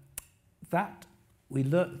 I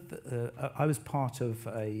was part of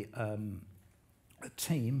a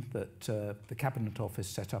team that the Cabinet Office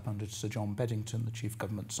set up under Sir John Beddington, the Chief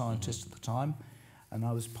Government Scientist at the time, And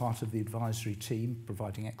I was part of the advisory team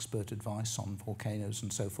providing expert advice on volcanoes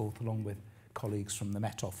and so forth, along with colleagues from the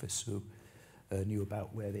Met Office who knew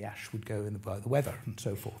about where the ash would go by the weather and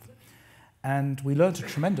so forth. And we learned a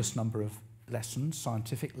tremendous number of lessons,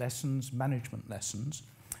 scientific lessons, management lessons.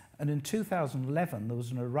 And in 2011, there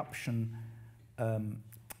was an eruption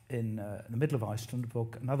in the middle of Iceland,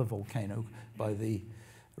 another volcano by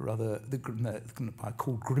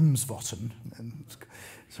called Grimsvötn,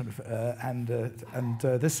 and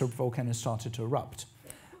this volcano started to erupt.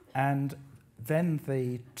 And then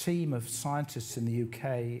the team of scientists in the UK,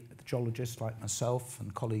 the geologists like myself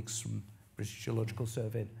and colleagues from British Geological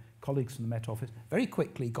Survey, colleagues from the Met Office, very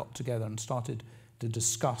quickly got together and started to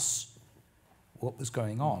discuss what was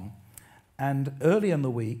going on. And early in the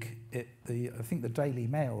week, I think the Daily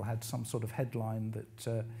Mail had some sort of headline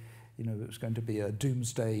that it was going to be a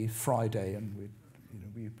Doomsday Friday, and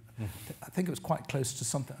I think it was quite close to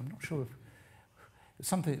something. I'm not sure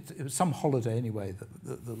if it was some holiday anyway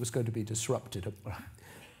that was going to be disrupted.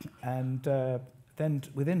 And then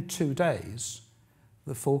within 2 days,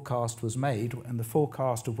 the forecast was made, and the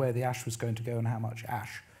forecast of where the ash was going to go and how much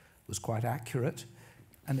ash was quite accurate.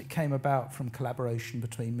 And it came about from collaboration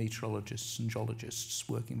between meteorologists and geologists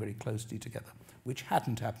working very closely together, which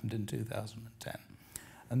hadn't happened in 2010.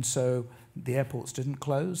 And so the airports didn't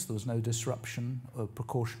close, there was no disruption, or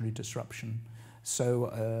precautionary disruption.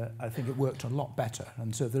 So I think it worked a lot better.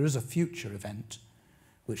 And so if there is a future event,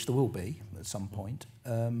 which there will be at some point,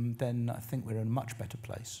 then I think we're in a much better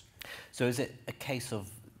place. So is it a case of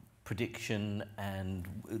prediction and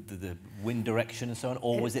the wind direction and so on,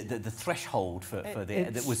 or was it the threshold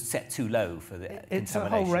that was set too low for the contamination? It's a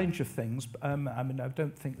whole range of things. I mean, I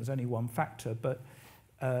don't think there's only one factor, but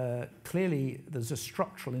clearly there's a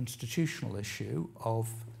structural institutional issue of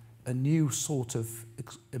a new sort of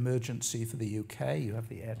emergency for the UK. You have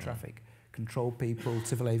the air traffic control people,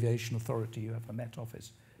 Civil Aviation Authority, you have the Met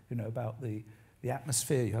Office, who know about the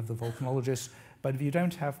atmosphere, you have the volcanologists. But if you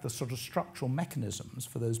don't have the sort of structural mechanisms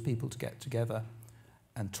for those people to get together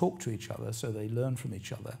and talk to each other so they learn from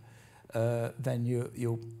each other, then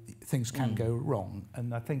things can go wrong.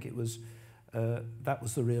 And I think it was that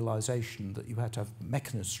was the realization that you had to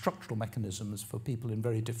have structural mechanisms for people in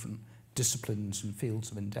very different disciplines and fields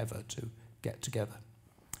of endeavour to get together.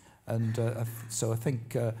 And so I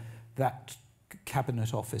think that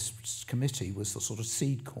Cabinet Office committee was the sort of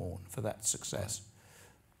seed corn for that success.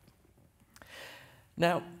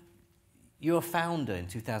 Now, you're a founder in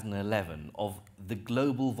 2011 of the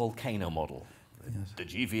Global Volcano Model, yes, the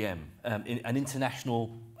GVM, an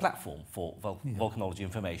international platform for volcanology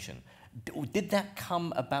information. Did that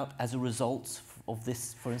come about as a result of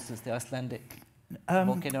this, for instance, the Icelandic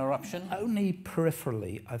volcano eruption? Only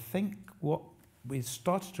peripherally. I think what we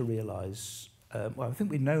started to realise, well, I think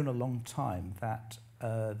we've known a long time that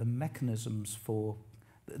the mechanisms for...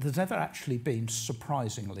 There's never actually been,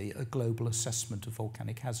 surprisingly, a global assessment of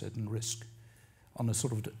volcanic hazard and risk on a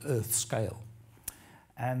sort of Earth scale.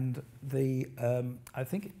 And I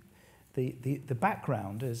think the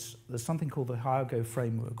background is there's something called the Hyogo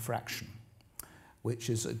Framework for Action, which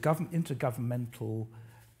is a intergovernmental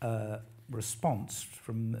response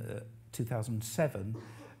from 2007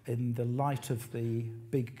 in the light of the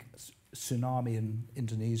big tsunami in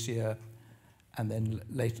Indonesia, and then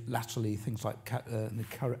latterly things like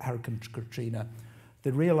Hurricane Katrina,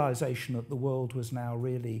 the realization that the world was now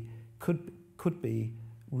really, could be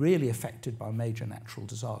really affected by major natural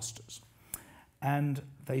disasters. And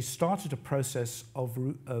they started a process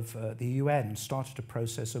the UN started a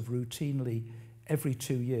process of routinely, every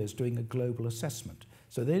 2 years, doing a global assessment.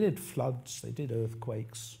 So they did floods, they did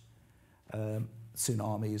earthquakes,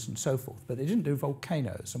 tsunamis and so forth, but they didn't do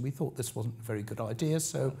volcanoes, and we thought this wasn't a very good idea,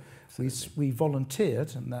 so we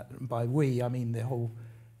volunteered, and that, by we I mean the whole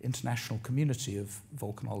international community of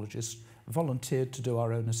volcanologists, volunteered to do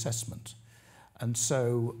our own assessment. And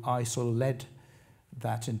so I sort of led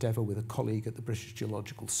that endeavour with a colleague at the British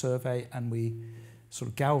Geological Survey, and we sort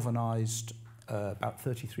of galvanised about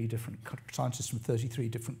 33 different scientists from 33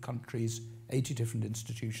 different countries, 80 different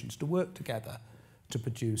institutions to work together to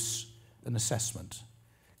produce an assessment.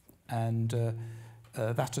 And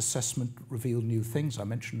that assessment revealed new things. I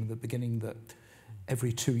mentioned at the beginning that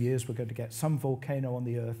every 2 years we're going to get some volcano on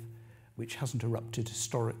the Earth which hasn't erupted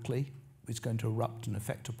historically, is going to erupt and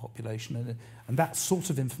affect a population. And that sort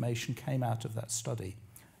of information came out of that study.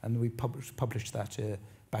 And we published that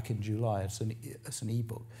back in July as an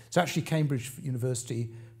e-book. It's actually Cambridge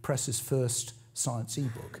University Press's first science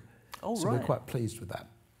e-book. Oh, so right. We're quite pleased with that.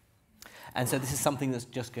 And so this is something that's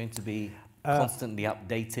just going to be constantly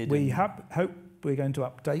updated? We hope we're going to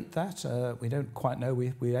update that. We don't quite know.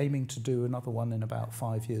 We're aiming to do another one in about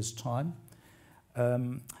 5 years' time.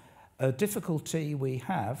 A difficulty we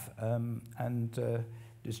have, and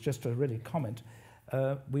it's just a really comment,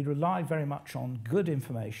 we rely very much on good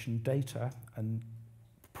information, data, and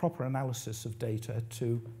proper analysis of data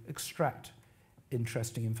to extract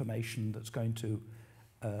interesting information that's going to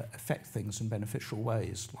affect things in beneficial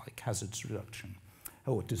ways, like hazards reduction,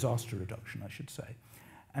 or disaster reduction, I should say.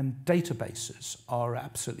 And databases are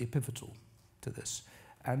absolutely pivotal to this.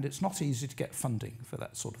 And it's not easy to get funding for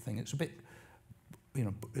that sort of thing. It's a bit,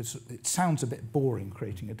 it sounds a bit boring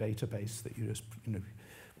creating a database that you just,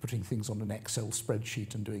 putting things on an Excel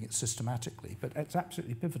spreadsheet and doing it systematically. But it's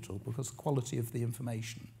absolutely pivotal because the quality of the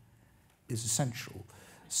information is essential.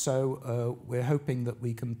 So we're hoping that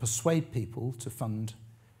we can persuade people to fund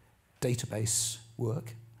database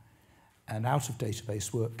work, and out of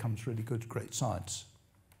database work comes really good, great science.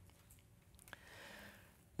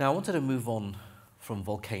 Now, I wanted to move on from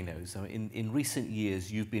volcanoes. In recent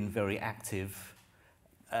years, you've been very active,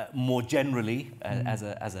 more generally, as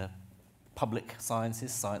a public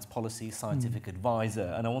scientist, science policy, scientific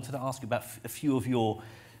advisor, and I wanted to ask you about a few of your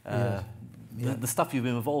the stuff you've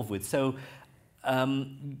been involved with. So,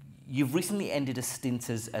 you've recently ended a stint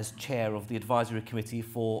as chair of the Advisory Committee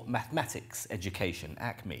for Mathematics Education,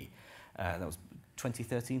 ACME. That was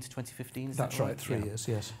 2013 to 2015, is that right? That's right, 3 years,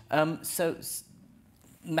 yes. So,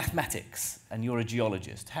 mathematics, and you're a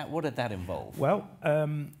geologist. What did that involve? Well, a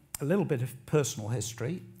little bit of personal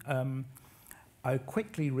history. I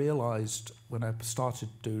quickly realised when I started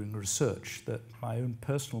doing research that my own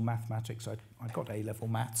personal mathematics, I got A-level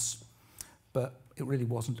maths, but it really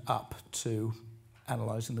wasn't up to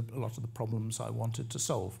analysing a lot of the problems I wanted to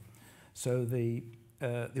solve. So the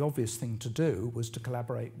obvious thing to do was to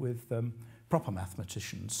collaborate with proper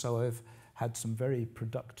mathematicians. So I've had some very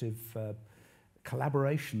productive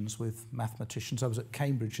collaborations with mathematicians. I was at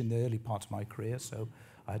Cambridge in the early part of my career, so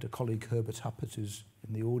I had a colleague, Herbert Huppert, who's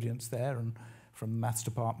in the audience there, and from the maths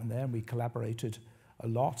department there, and we collaborated a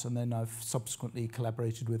lot, and then I've subsequently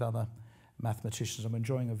collaborated with other mathematicians. I'm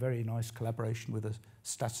enjoying a very nice collaboration with a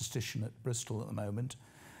statistician at Bristol at the moment.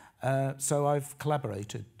 So I've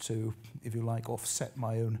collaborated to, if you like, offset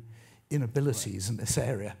my own inabilities in this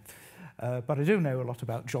area. But I do know a lot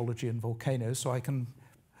about geology and volcanoes, so I can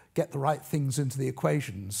get the right things into the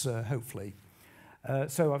equations, hopefully.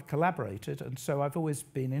 So I've collaborated, and so I've always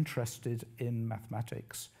been interested in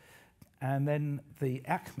mathematics. And then the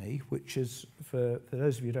ACME, which is, for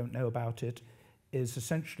those of you who don't know about it, is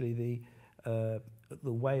essentially the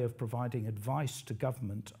way of providing advice to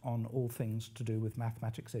government on all things to do with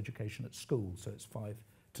mathematics education at school, so it's 5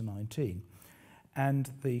 to 19.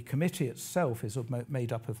 And the committee itself is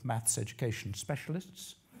made up of maths education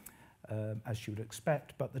specialists, as you would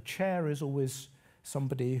expect, but the chair is always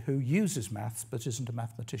somebody who uses maths but isn't a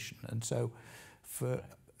mathematician. And so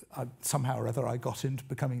somehow or other I got into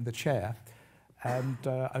becoming the chair, and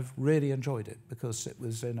I've really enjoyed it because it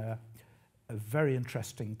was in a very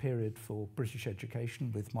interesting period for British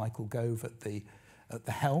education with Michael Gove at the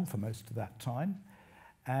helm for most of that time,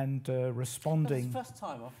 and responding. That's the first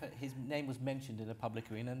time his name was mentioned in a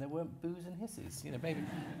public arena, and there weren't boos and hisses. Maybe.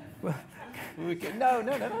 Well, no.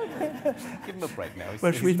 Give him a break now.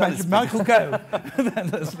 Well, should we mention Michael Gove? Then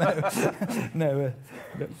there's no.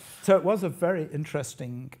 So it was a very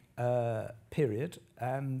interesting period,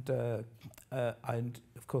 and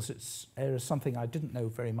of course it's something I didn't know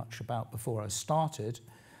very much about before I started,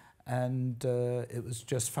 and it was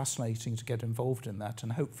just fascinating to get involved in that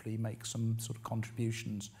and hopefully make some sort of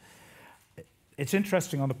contributions. It's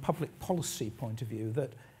interesting on a public policy point of view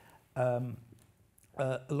that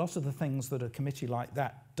a lot of the things that a committee like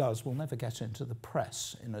that does will never get into the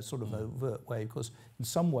press in a sort of overt way, because in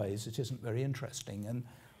some ways it isn't very interesting. And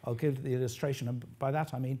I'll give the illustration, and by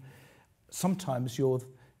that I mean sometimes you're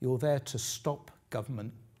there to stop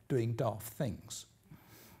government doing daft things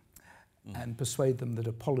and persuade them that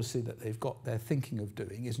a policy that they're thinking of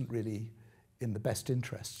doing isn't really in the best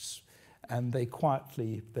interests. And they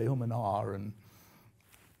quietly, they and ah, and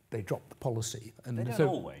they drop the policy. And they don't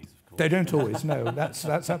always, of course. They don't always, no, that's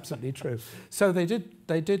absolutely true. So they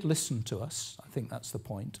did listen to us, I think that's the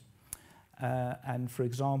point. And for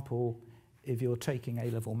example, if you're taking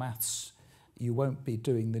A-level maths, you won't be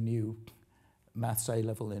doing the new maths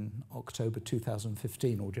A-level in October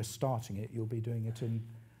 2015 or just starting it, you'll be doing it in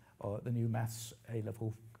the new maths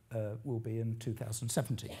A-level will be in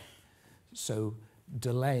 2017. So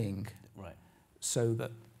delaying so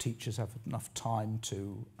that teachers have enough time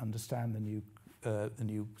to understand the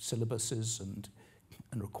new syllabuses and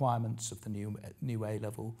requirements of the new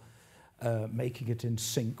A-level. making it in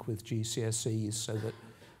sync with GCSEs so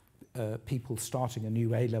that people starting a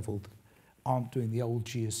new A-level aren't doing the old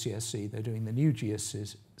GCSE, they're doing the new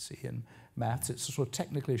GCSE in maths. It's a sort of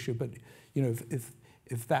technical issue, but you know,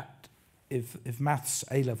 if maths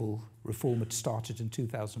A-level reform had started in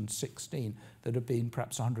 2016, there'd have been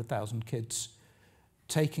perhaps 100,000 kids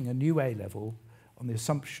taking a new A-level on the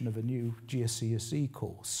assumption of a new GCSE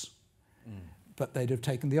course. But they'd have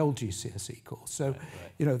taken the old GCSE course. So,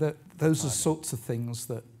 you know, those are sorts of things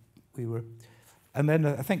that we were... And then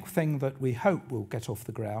I think the thing that we hope will get off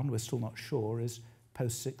the ground, we're still not sure, is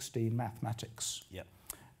post-16 mathematics. Yep.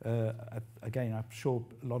 Again, I'm sure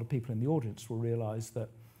a lot of people in the audience will realise that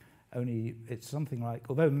it's something like,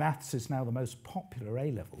 although maths is now the most popular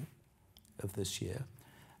A-level of this year,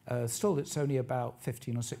 still it's only about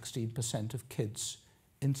 15 or 16% of kids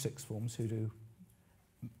in sixth forms who do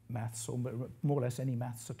maths, or more or less any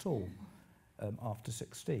maths at all, after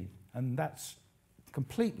 16. And that's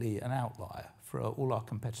completely an outlier for all our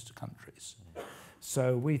competitor countries.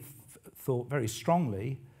 So we thought very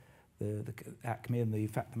strongly, the ACME and the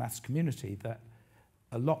maths community, that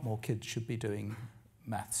a lot more kids should be doing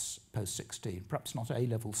maths post-16. Perhaps not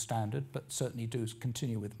A-level standard, but certainly do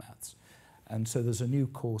continue with maths. And so there's a new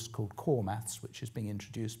course called Core Maths, which is being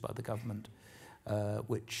introduced by the government,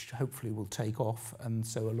 which hopefully will take off. And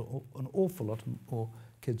so an awful lot more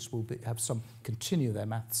kids will continue their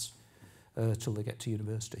maths till they get to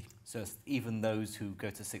university. So even those who go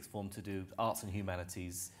to sixth form to do arts and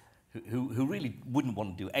humanities, who really wouldn't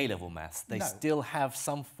want to do A-level maths, they still have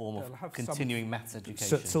some form of continuing maths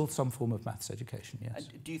education. Still some form of maths education, yes.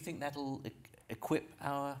 And do you think that'll equip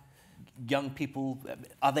our young people?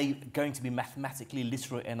 Are they going to be mathematically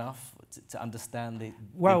literate enough to understand the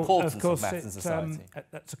importance of maths in society?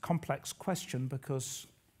 That's a complex question because,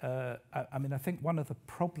 I mean, I think one of the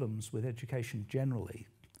problems with education generally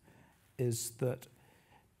is that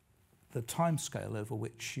the timescale over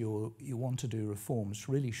which you want to do reforms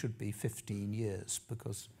really should be 15 years,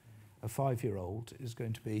 because a 5-year-old is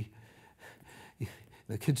going to be,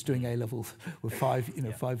 the kids doing A-level were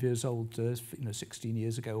 5 years old, 16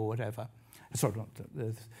 years ago or whatever. Sorry, not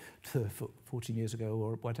 14 years ago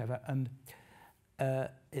or whatever. And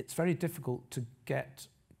it's very difficult to get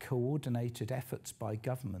coordinated efforts by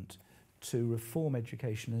government to reform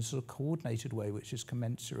education in a sort of coordinated way which is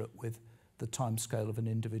commensurate with the timescale of an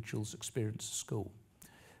individual's experience of school.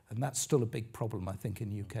 And that's still a big problem, I think,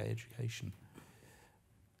 in UK education.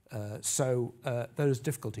 So there is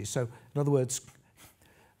difficulty. So, in other words,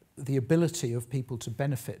 the ability of people to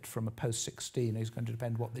benefit from a post-16 is going to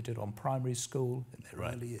depend what they did on primary school in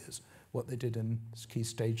their early years, what they did in Key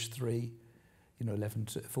Stage 3, 11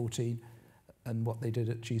 to 14, and what they did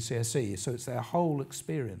at GCSE. So it's their whole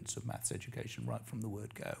experience of maths education right from the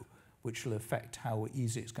word go, which will affect how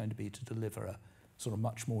easy it's going to be to deliver a sort of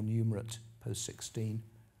much more numerate post-16.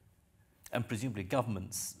 And presumably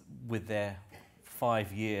governments, with their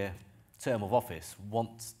 5-year term of office,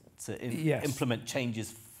 want to implement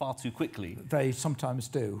changes far too quickly. They sometimes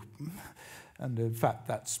do. And in fact,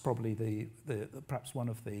 that's probably perhaps one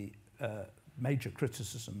of the major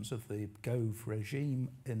criticisms of the Gove regime,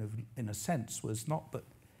 in a sense, was not that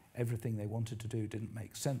everything they wanted to do didn't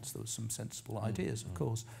make sense. There were some sensible ideas, of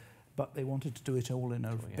course, but they wanted to do it all in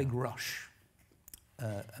a big rush.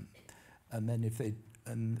 And then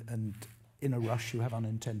and in a rush, you have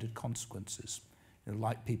unintended consequences,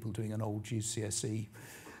 like people doing an old GCSE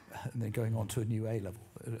and then going on to a new A-level,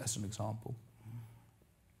 as an example.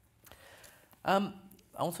 I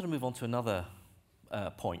wanted to move on to another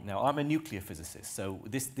point. Now, I'm a nuclear physicist, so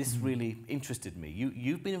this really interested me.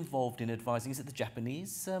 You've been involved in advising, is it the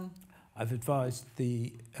Japanese? I've advised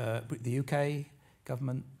the UK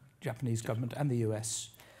government, Japanese government, and the US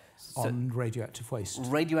on radioactive waste.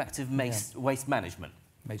 Radioactive waste management.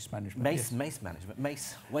 Waste management.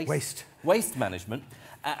 Waste management.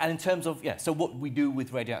 And in terms of so what we do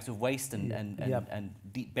with radioactive waste and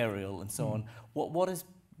deep burial and so on.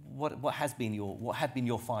 What have been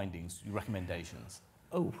your findings, your recommendations?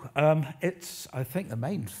 I think the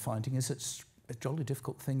main finding is it's a jolly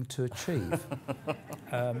difficult thing to achieve,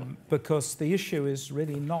 because the issue is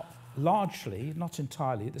really not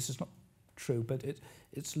entirely. This is not true, but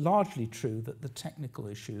it's largely true that the technical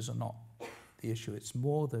issues are not the issue. It's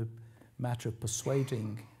more the matter of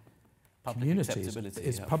persuading communities.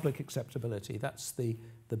 It's public acceptability. That's the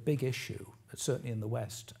big issue, certainly in the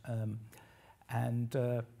West. And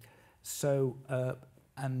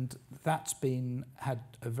that's had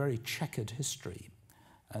a very checkered history,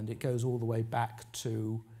 and it goes all the way back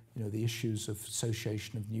to the issues of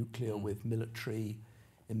association of nuclear with military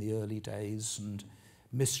in the early days, and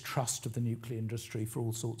mistrust of the nuclear industry for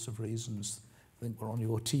all sorts of reasons. I think we're on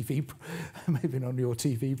your TV, maybe on your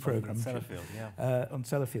TV program. On Sellafield, yeah. On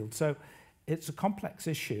Sellafield. So it's a complex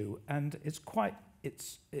issue, and it's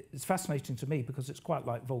fascinating to me because it's quite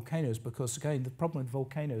like volcanoes, because again, the problem with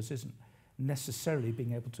volcanoes isn't necessarily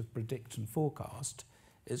being able to predict and forecast.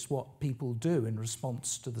 It's what people do in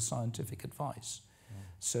response to the scientific advice.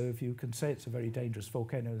 So if you can say it's a very dangerous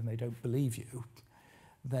volcano and they don't believe you,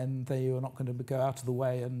 then they are not going to go out of the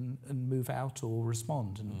way and move out or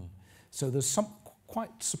respond. And so there's some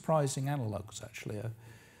quite surprising analogues, actually.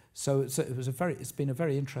 So it's been a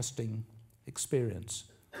very interesting experience.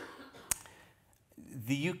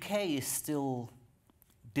 The UK is still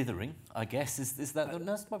dithering, I guess. Is that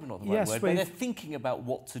that's probably not the right yes, word, but they're thinking about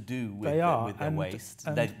what to do with their waste,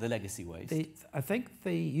 the legacy waste. I think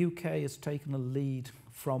the UK has taken a lead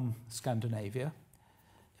from Scandinavia,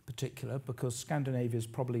 in particular, because Scandinavia's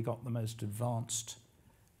probably got the most advanced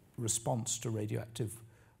response to radioactive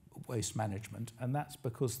waste management, and that's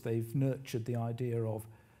because they've nurtured the idea of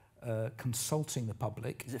consulting the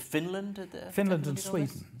public. Is it Finland? Finland and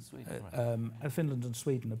Sweden. Right. Finland and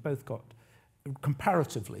Sweden have both got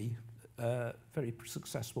comparatively very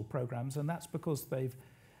successful programs, and that's because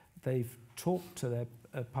they've talked to their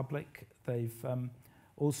public. They've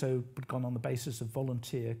also gone on the basis of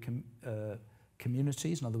volunteer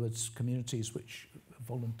communities, in other words, communities which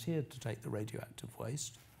volunteered to take the radioactive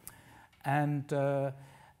waste. And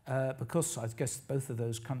because I guess both of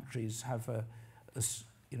those countries have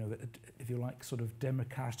if you like, sort of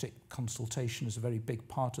democratic consultation is a very big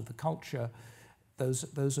part of the culture,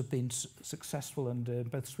 those have been successful, and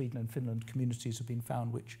both Sweden and Finland communities have been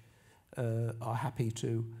found which are happy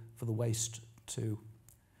for the waste to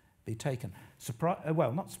be taken.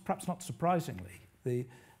 Perhaps not surprisingly,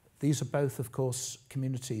 these are both, of course,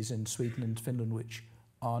 communities in Sweden and Finland which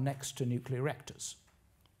are next to nuclear reactors.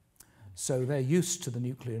 So they're used to the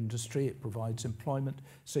nuclear industry, it provides employment,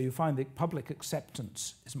 so you find that public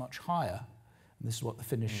acceptance is much higher, and this is what the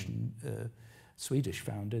Finnish and Swedish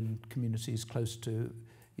found in communities close to,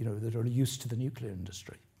 that are used to the nuclear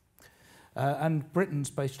industry. And Britain's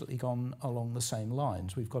basically gone along the same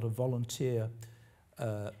lines. We've got a volunteer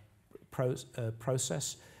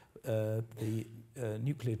process. The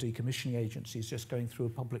Nuclear Decommissioning Agency is just going through a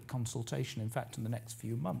public consultation, in fact, in the next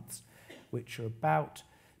few months, which are about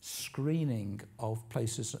screening of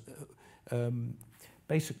places.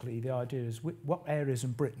 Basically, the idea is what areas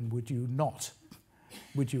in Britain would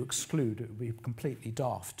you exclude? It would be completely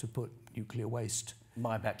daft to put nuclear waste.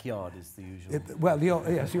 My backyard is the usual.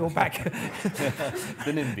 Your back.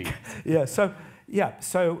 The NIMBY.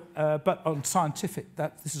 But on scientific,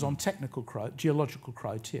 this is on technical geological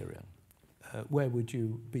criteria. Where would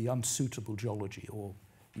you be unsuitable geology, or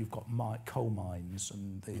you've got coal mines,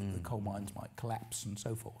 and the coal mines might collapse and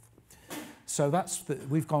so forth. So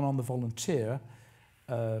we've gone on the volunteer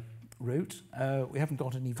route. We haven't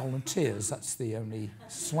got any volunteers. That's the only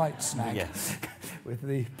slight snag with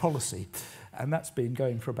the policy, and that's been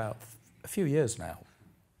going for about a few years now.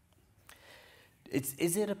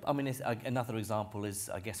 Another example is,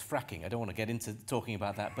 I guess, fracking. I don't want to get into talking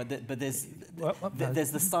about that, but there's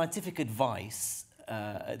the scientific advice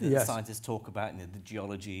that scientists talk about, the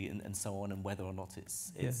geology and so on, and whether or not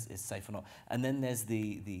it's safe or not. And then there's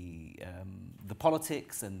the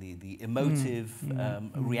politics and the emotive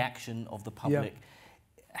reaction of the public.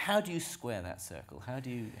 Yeah. How do you square that circle? How do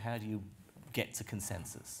you get to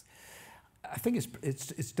consensus? I think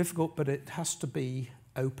it's difficult, but it has to be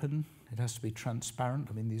open. It has to be transparent.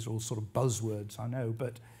 I mean, these are all sort of buzzwords, I know,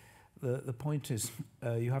 but the point is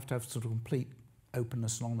you have to have sort of complete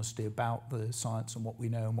openness and honesty about the science and what we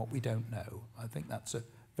know and what we don't know. I think that's a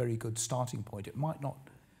very good starting point. It might not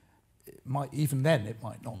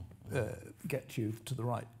get you to the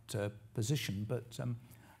right position, but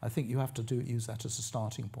I think you have to use that as a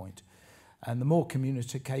starting point. And the more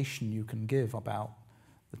communication you can give about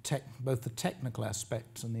both the technical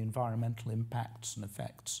aspects and the environmental impacts and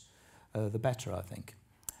effects, the better, I think.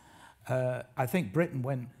 I think Britain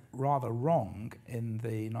went rather wrong in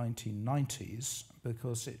the 1990s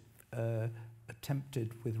because it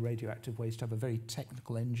attempted with radioactive waste to have a very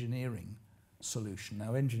technical engineering solution.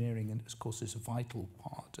 Now, engineering, of course, is a vital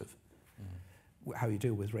part of how you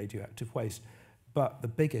deal with radioactive waste, but the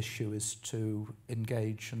big issue is to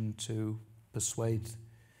engage and to persuade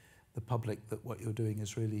the public that what you're doing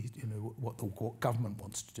is really, what government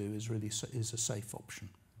wants to do is a safe option.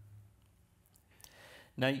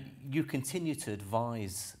 Now, you continue to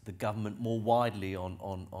advise the government more widely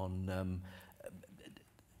on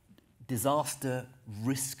disaster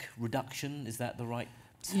risk reduction. Is that the right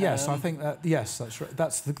Yes, I think that, yes, that's right.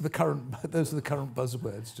 That's the current, those are the current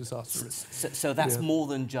buzzwords, disaster risk. So that's more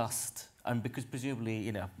than just, because presumably,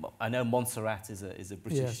 you know, I know Montserrat is a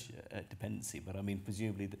British dependency, but I mean,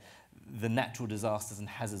 presumably the natural disasters and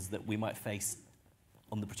hazards that we might face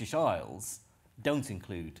on the British Isles don't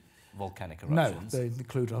include volcanic eruptions. No, they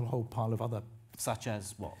include a whole pile of other. Such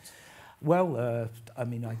as what? Well, I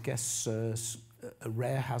mean, I guess a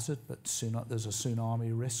rare hazard, but there's a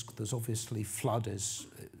tsunami risk. There's obviously flood is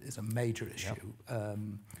a major issue. Yep.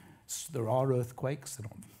 There are earthquakes. They're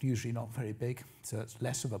usually not very big, so it's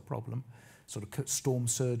less of a problem. Sort of storm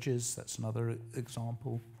surges, that's another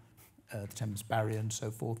example. The Thames Barrier and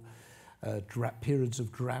so forth. Periods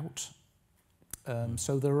of drought.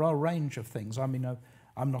 So there are a range of things. I mean,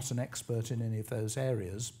 I'm not an expert in any of those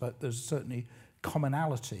areas, but there's certainly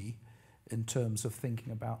commonality in terms of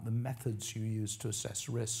thinking about the methods you use to assess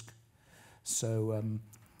risk. So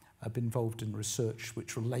I've been involved in research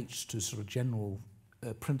which relates to sort of general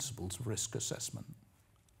principles of risk assessment,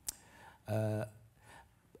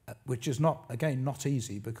 which is not, again, not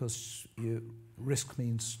easy because risk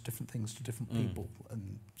means different things to different people.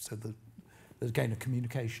 And so there's, again, a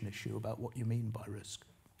communication issue about what you mean by risk.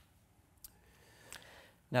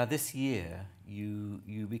 Now, this year,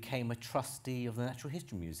 you became a trustee of the Natural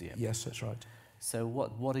History Museum. Yes, that's right. So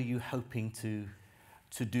what are you hoping to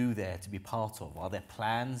do there, to be part of? Are there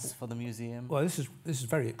plans for the museum? Well, this is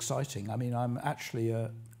very exciting. I mean, I'm actually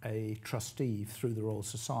a trustee through the Royal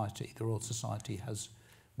Society. The Royal Society has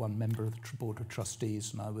one member of the Board of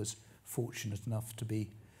Trustees, and I was fortunate enough to be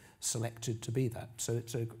selected to be that. So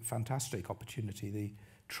it's a fantastic opportunity. The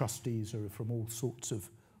trustees are from all sorts of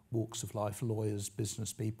walks of life, lawyers,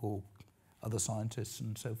 business people, other scientists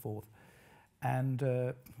and so forth. And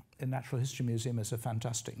the Natural History Museum is a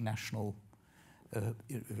fantastic national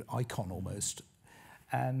icon almost.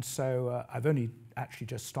 And so I've only actually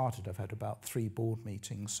just started. I've had about 3 board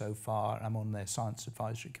meetings so far. I'm on their Science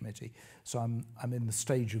Advisory Committee. So I'm in the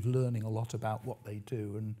stage of learning a lot about what they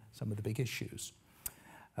do and some of the big issues.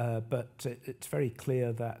 But it's very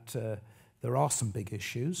clear that there are some big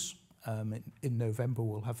issues. In November,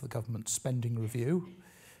 we'll have the government spending review,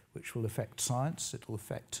 which will affect science. It will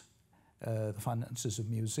affect the finances of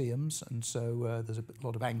museums. And so there's a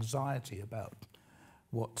lot of anxiety about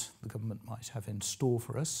what the government might have in store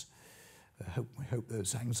for us. We hope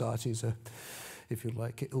those anxieties are, if you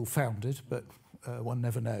like, ill-founded, but one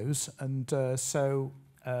never knows. And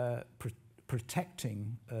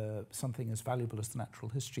protecting something as valuable as the Natural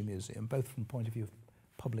History Museum, both from the point of view of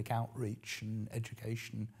public outreach and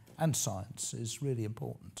education and science, is really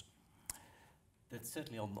important. That's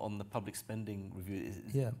certainly on the public spending review.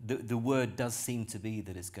 The word does seem to be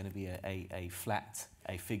that it's going to be a flat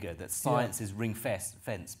figure, that science is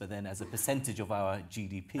ring-fenced, but then as a percentage of our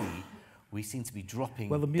GDP, we seem to be dropping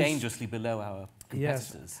dangerously below our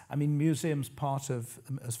competitors. Yes. I mean, museums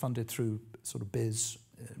as funded through sort of BIS,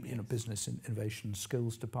 Business Innovation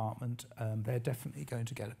Skills Department. They're definitely going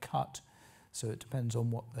to get a cut. So it depends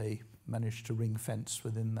on what they manage to ring fence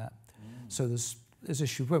within that. So there's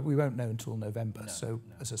issues we won't know until November.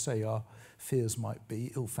 As I say, our fears might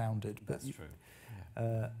be ill-founded. That's true.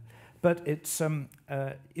 Yeah. But it's I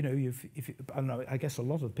don't know, I guess a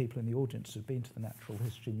lot of people in the audience have been to the Natural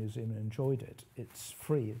History Museum and enjoyed it. It's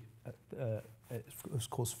free. It's of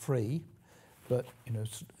course free, but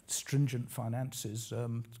stringent finances.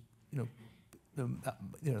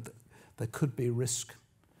 There could be risk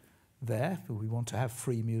there. We want to have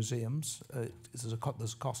free museums. There's a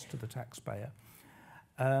cost to the taxpayer.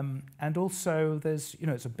 And also there's,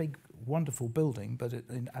 it's a big, wonderful building, but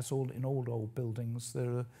as in all old buildings, there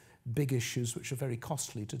are big issues which are very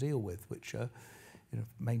costly to deal with, which are,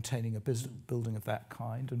 maintaining a building of that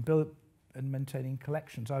kind and maintaining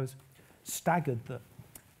collections. I was staggered that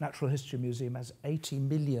Natural History Museum has 80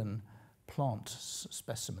 million plant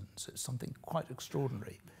specimens. It's something quite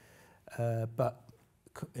extraordinary. But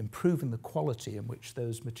improving the quality in which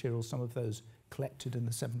those materials, some of those collected in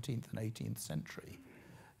the 17th and 18th century,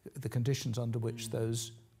 the conditions under which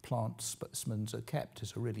those plant specimens are kept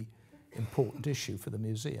is a really important issue for the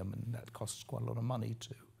museum, and that costs quite a lot of money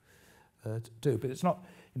to do. But it's not,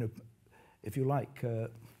 if you like,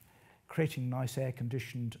 creating nice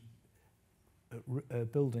air-conditioned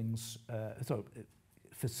buildings,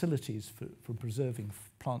 facilities for preserving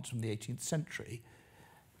plants from the 18th century,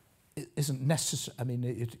 it isn't necessary. I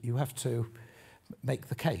mean, you have to make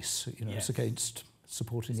the case, it's against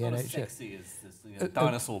supporting the NHS. It's not as sexy as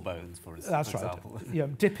dinosaur bones, for example. That's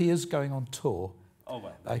right. Dippy is going on tour. Oh,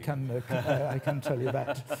 well. I can tell you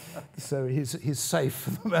that. So he's safe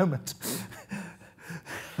for the moment.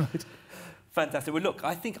 Right. Fantastic. Well, look,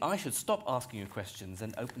 I think I should stop asking you questions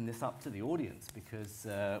and open this up to the audience because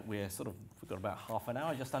we've got about half an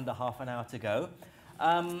hour, just under half an hour to go.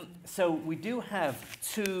 So we do have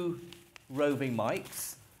 2 roving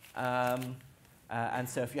mics. And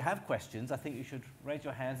so if you have questions, I think you should raise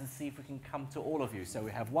your hands and see if we can come to all of you. So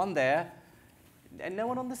we have one there. And no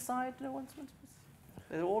one on this side? No one's...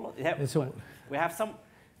 They're all... Yeah, it's all. We have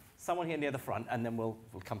someone here near the front, and then we'll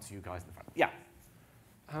come to you guys in the front. Yeah.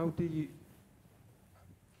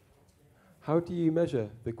 How do you measure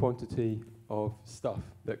the quantity of stuff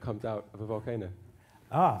that comes out of a volcano?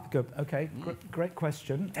 Ah, good. Okay, great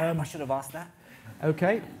question. I should have asked that.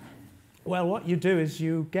 Okay. Well, what you do is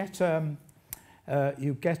you get a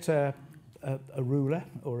ruler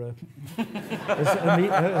or a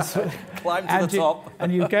climb to the top,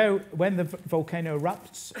 and you go when the volcano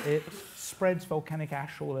erupts. It spreads volcanic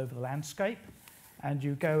ash all over the landscape, and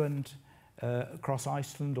you go and across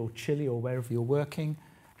Iceland or Chile or wherever you're working,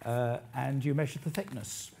 and you measure the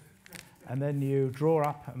thickness, and then you draw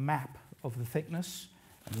up a map of the thickness,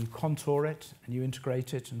 and you contour it, and you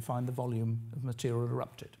integrate it, and find the volume of material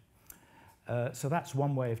erupted. So that's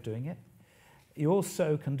one way of doing it. You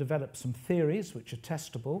also can develop some theories which are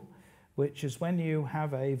testable, which is when you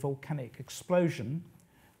have a volcanic explosion,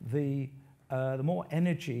 the more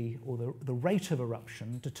energy or the rate of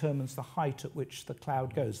eruption determines the height at which the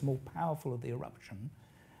cloud goes. The more powerful the eruption,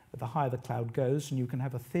 the higher the cloud goes, and you can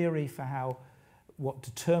have a theory for what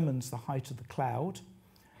determines the height of the cloud.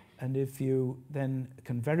 And if you then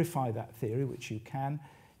can verify that theory, which you can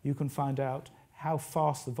find out how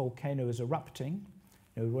fast the volcano is erupting.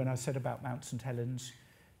 You know, when I said about Mount St. Helens,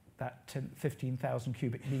 that 15,000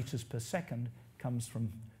 cubic meters per second comes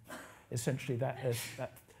from essentially that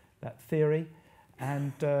theory.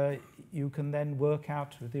 And you can then work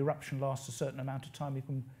out if the eruption lasts a certain amount of time, you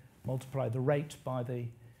can multiply the rate by the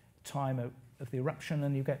time of the eruption,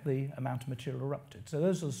 and you get the amount of material erupted. So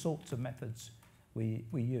those are the sorts of methods we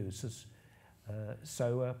use.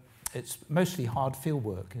 It's mostly hard field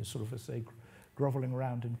work, it's sort of, as they groveling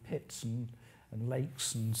around in pits and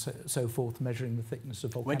lakes and so forth, measuring the thickness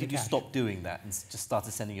of volcanic When did you ash. stop doing that and just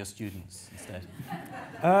started sending your students instead?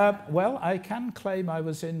 Well, I can claim I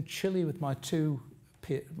was in Chile with my 2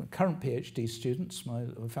 current PhD students,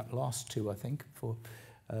 in fact last 2 I think,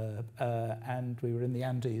 and we were in the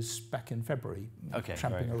Andes back in February,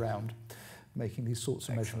 tramping around, making these sorts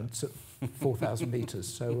of measurements at 4,000 meters,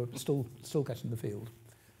 so we're still getting the field.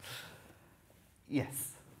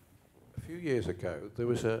 Yes. A few years ago, there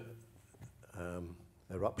was a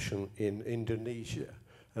eruption in Indonesia,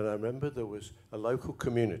 and I remember there was a local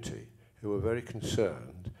community who were very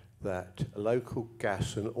concerned that local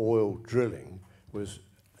gas and oil drilling was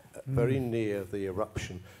very near the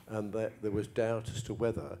eruption, and that there was doubt as to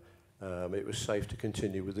whether it was safe to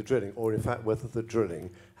continue with the drilling, or in fact whether the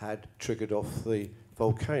drilling had triggered off the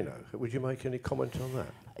volcano. Would you make any comment on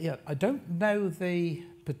that? Yeah, I don't know the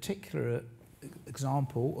particular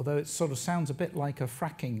example, although it sort of sounds a bit like a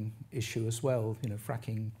fracking issue as well, you know,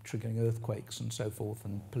 fracking triggering earthquakes and so forth,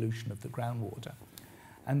 and pollution of the groundwater.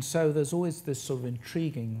 And so there's always this sort of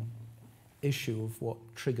intriguing issue of what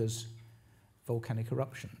triggers volcanic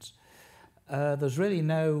eruptions. There's really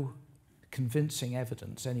no convincing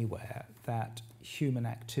evidence anywhere that human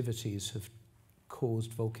activities have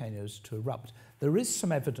caused volcanoes to erupt. There is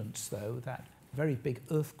some evidence, though, that very big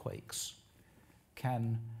earthquakes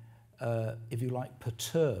can, if you like,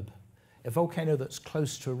 perturb a volcano that's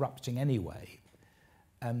close to erupting anyway,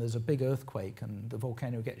 and there's a big earthquake and the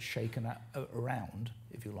volcano gets shaken around,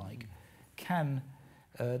 if you like,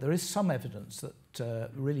 there is some evidence that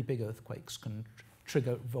really big earthquakes can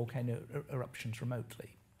trigger volcano eruptions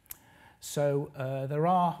remotely. So there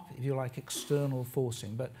are, if you like, external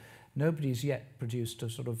forcing, but nobody's yet produced a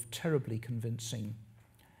sort of terribly convincing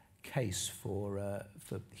case for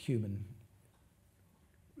human.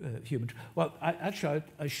 Well, I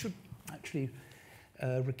should actually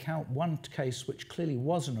recount one case which clearly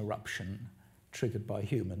was an eruption triggered by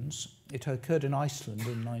humans. It occurred in Iceland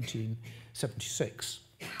in 1976,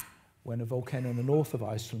 when a volcano in the north of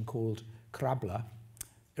Iceland called Krabla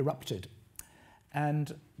erupted.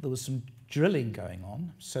 And there was some drilling going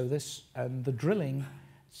on, and the drilling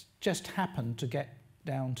just happened to get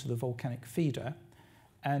down to the volcanic feeder,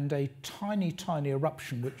 and a tiny, tiny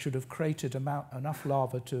eruption which should have created enough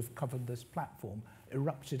lava to have covered this platform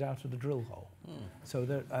erupted out of the drill hole. So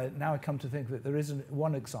now I come to think that there is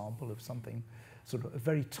one example of something, sort of a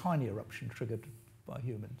very tiny eruption triggered by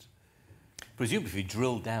humans. Presumably if you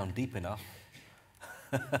drill down deep enough.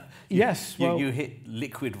 Yes, well, you hit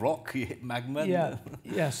liquid rock, you hit magma. Yeah,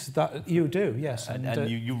 yes, that you do. Yes, and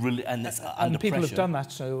you really and it's and under people pressure. have done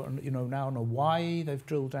that. So now in Hawaii they've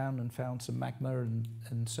drilled down and found some magma and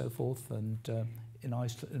so forth, and in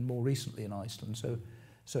Iceland, and more recently in Iceland.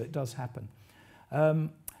 So it does happen. The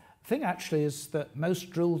thing actually is that most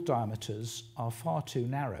drill diameters are far too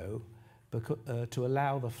narrow to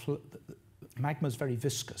allow the magma is very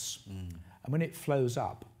viscous, and when it flows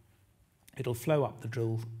up, it'll flow up the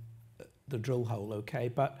drill hole, okay,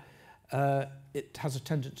 but it has a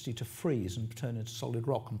tendency to freeze and turn into solid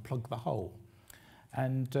rock and plug the hole.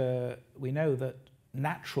 And we know that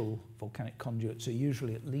natural volcanic conduits are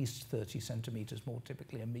usually at least 30 centimetres, more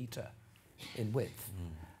typically a metre in width.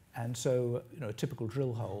 And so, a typical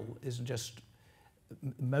drill hole isn't just,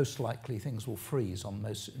 most likely things will freeze in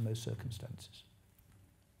most circumstances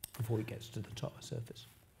before it gets to the top surface.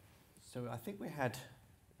 So I think we had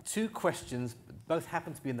 2 questions, both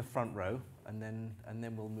happen to be in the front row, and then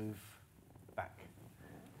we'll move back.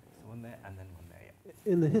 So one there and then one there.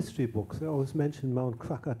 Yeah. In the history books, they always mention Mount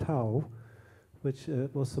Krakatau, which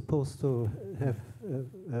was supposed to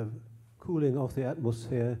have cooling of the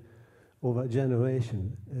atmosphere over a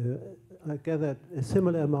generation. I gather a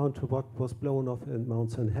similar amount to what was blown off in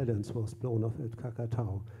Mount St. Helens was blown off at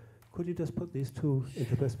Krakatau. Could you just put these two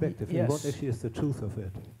into perspective? Yes. And what actually is the truth of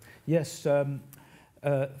it? Yes.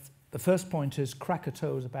 The first point is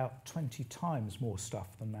Krakatoa is about 20 times more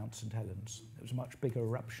stuff than Mount St. Helens. It was a much bigger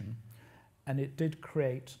eruption, and it did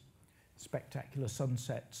create spectacular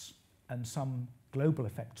sunsets and some global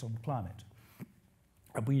effects on climate.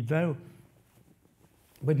 And we know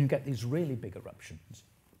when you get these really big eruptions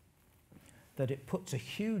that it puts a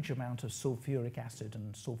huge amount of sulfuric acid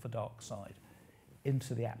and sulfur dioxide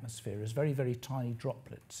into the atmosphere as very, very tiny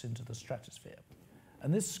droplets into the stratosphere.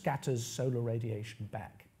 And this scatters solar radiation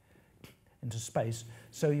back into space,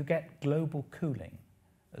 so you get global cooling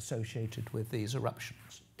associated with these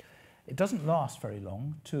eruptions. It doesn't last very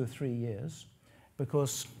long, 2 or 3 years,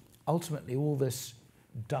 because ultimately all this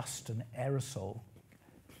dust and aerosol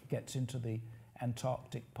gets into the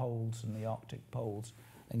Antarctic poles and the Arctic poles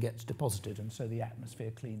and gets deposited, and so the atmosphere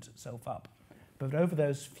cleans itself up. But over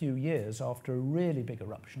those few years, after a really big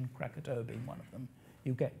eruption, Krakatoa being one of them,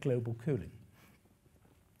 you get global cooling.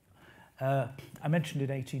 I mentioned in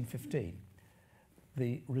 1815,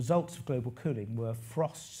 the results of global cooling were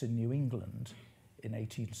frosts in New England in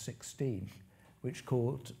 1816, which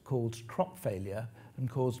caused crop failure and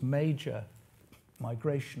caused major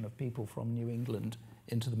migration of people from New England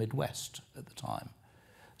into the Midwest at the time.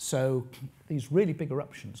 So these really big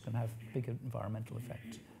eruptions can have big environmental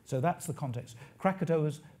effects. So that's the context. Krakatoa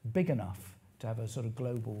is big enough to have a sort of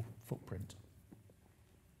global footprint.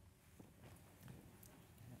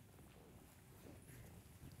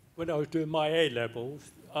 When I was doing my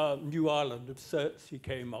A-levels, New Island of Surtsey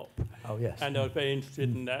came up. Oh, yes. And I was very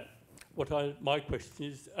interested in that. My question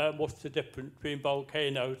is, what's the difference between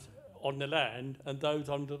volcanoes on the land and those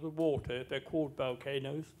under the water? They're called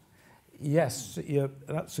volcanoes. Yes, yeah,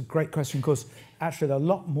 that's a great question, because actually there are a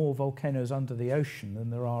lot more volcanoes under the ocean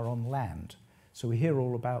than there are on land. So we hear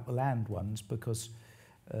all about the land ones because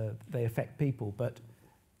they affect people, but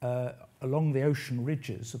along the ocean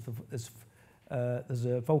ridges, there's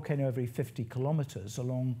a volcano every 50 kilometres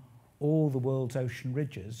along all the world's ocean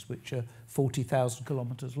ridges, which are 40,000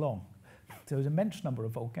 kilometres long. So there's an immense number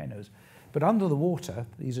of volcanoes. But under the water,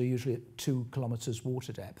 these are usually at 2 kilometres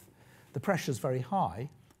water depth, the pressure's very high.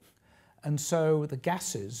 And so the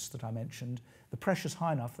gases that I mentioned, the pressure's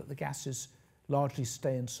high enough that the gases largely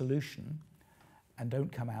stay in solution and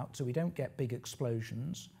don't come out, so we don't get big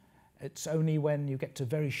explosions. It's only when you get to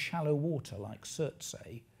very shallow water, like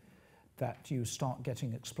Surtsey, that you start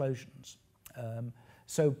getting explosions.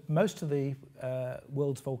 So most of the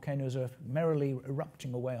world's volcanoes are merrily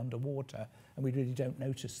erupting away underwater, and we really don't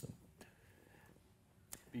notice them.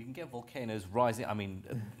 But you can get volcanoes rising. I mean,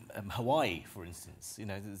 Hawaii, for instance.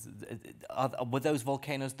 Were those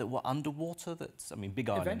volcanoes that were underwater? Big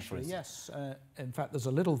Island. Eventually, yes. In fact, there's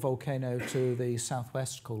a little volcano to the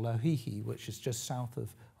southwest called Lauhihi, which is just south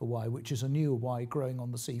of Hawaii, which is a new Hawaii growing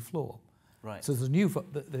on the sea floor. Right. So there's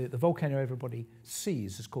the volcano everybody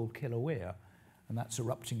sees is called Kilauea, and that's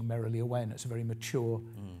erupting merrily away, and it's a very mature,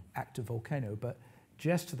 active volcano. But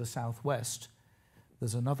just to the southwest,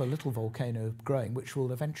 there's another little volcano growing, which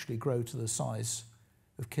will eventually grow to the size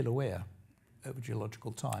of Kilauea over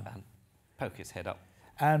geological time. And poke its head up.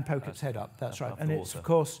 And poke its head up, that's right. And it's, of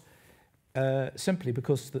course, simply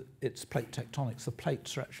because it's plate tectonics. The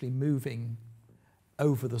plates are actually moving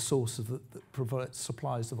over the source of that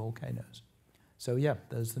supplies the volcanoes. So yeah,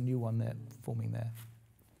 there's the new one there forming there.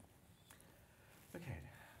 Okay.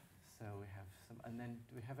 And then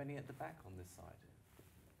do we have any at the back on this side?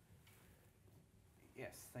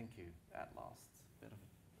 Yes, thank you. At last, bit of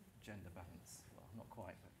gender balance. Well, not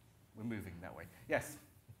quite, but we're moving that way. Yes.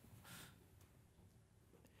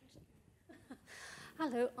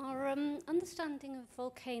 Hello. Our understanding of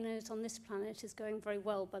volcanoes on this planet is going very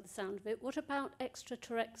well by the sound of it. What about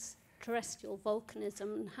extraterrestrial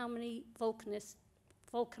volcanism, and how many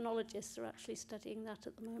volcanologists are actually studying that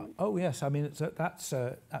at the moment? Oh yes, I mean that's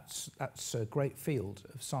a great field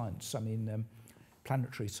of science. I mean,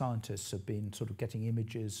 planetary scientists have been sort of getting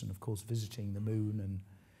images and of course visiting the moon and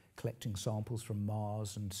collecting samples from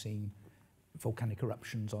Mars and seeing volcanic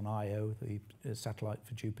eruptions on Io, the satellite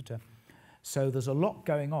for Jupiter. So there's a lot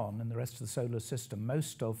going on in the rest of the solar system.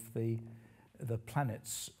 Most of the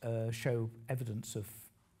planets show evidence of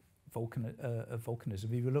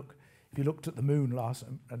volcanism. If you looked at the moon I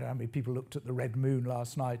don't know how many people looked at the red moon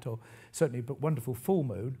last night, or certainly but wonderful full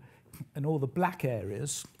moon, and all the black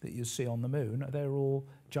areas that you see on the moon, they're all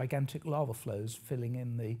gigantic lava flows filling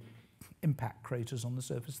in the impact craters on the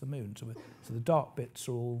surface of the moon. So the dark bits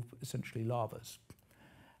are all essentially lavas.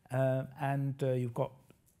 And you've got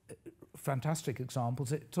fantastic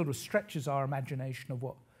examples. It sort of stretches our imagination of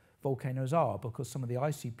what volcanoes are, because some of the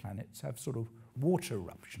icy planets have sort of water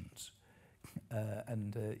eruptions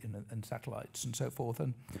and satellites and so forth.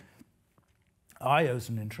 And Io's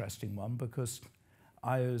an interesting one because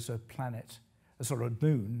Io's a planet, a sort of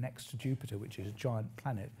moon next to Jupiter, which is a giant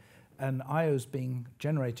planet, and Io's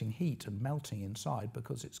generating heat and melting inside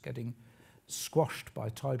because it's getting squashed by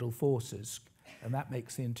tidal forces, and that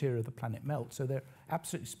makes the interior of the planet melt. So they're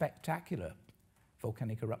absolutely spectacular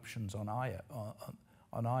volcanic eruptions on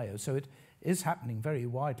Io. So it is happening very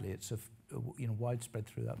widely. It's widespread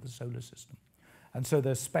throughout the solar system. And so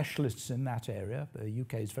there's specialists in that area. The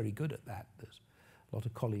UK is very good at that. There's a lot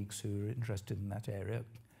of colleagues who are interested in that area.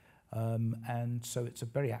 And so it's a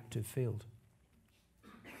very active field.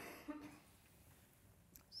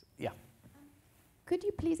 Yeah. Could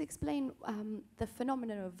you please explain the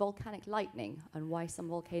phenomenon of volcanic lightning and why some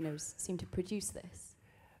volcanoes seem to produce this?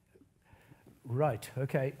 Right,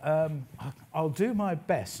 okay. I'll do my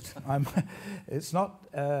best. It's not,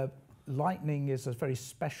 lightning is a very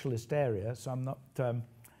specialist area, so I'm not,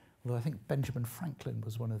 although I think Benjamin Franklin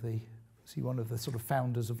was one of the sort of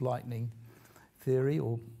founders of lightning theory,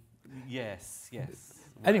 or? Yes.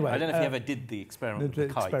 Anyway. I don't know if he ever did the experiment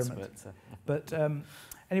with kites, but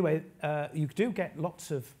anyway, you do get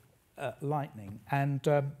lots of lightning, and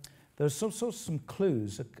there's sort of some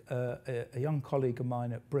clues. A young colleague of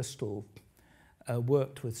mine at Bristol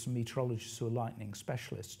worked with some meteorologists who are lightning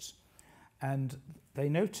specialists, and they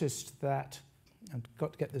noticed that, and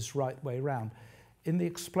got to get this right way round, in the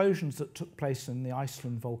explosions that took place in the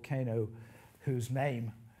Iceland volcano, whose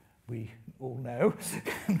name we all know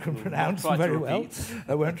and can pronounce very well,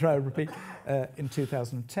 I won't try to repeat, in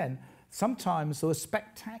 2010, sometimes there were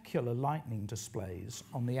spectacular lightning displays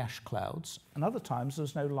on the ash clouds, and other times there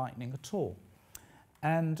was no lightning at all.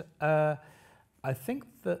 And I think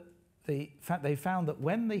that they found that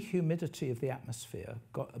when the humidity of the atmosphere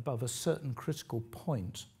got above a certain critical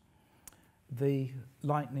point, the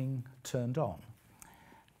lightning turned on.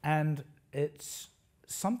 And it's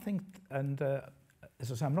something, and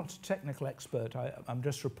as I say, I'm not a technical expert, I'm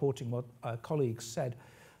just reporting what our colleagues said,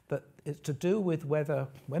 that it's to do with whether,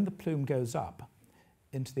 when the plume goes up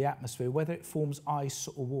into the atmosphere, whether it forms ice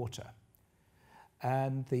or water.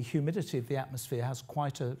 And the humidity of the atmosphere has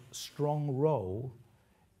quite a strong role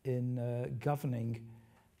in governing,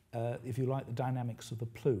 if you like, the dynamics of the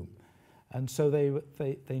plume. And so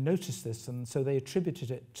they noticed this, and so they attributed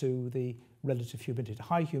it to the relative humidity.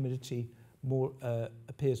 High humidity more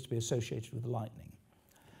appears to be associated with lightning.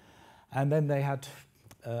 And then they had,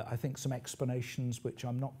 I think, some explanations which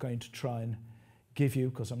I'm not going to try and give you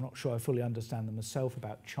because I'm not sure I fully understand them myself,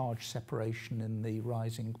 about charge separation in the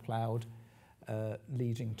rising cloud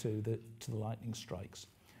leading to the lightning strikes.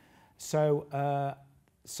 So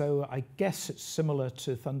I guess it's similar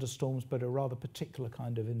to thunderstorms, but a rather particular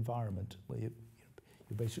kind of environment where you're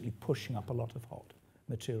basically pushing up a lot of hot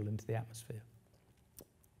material into the atmosphere.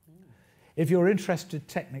 If you're interested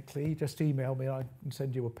technically, just email me, I can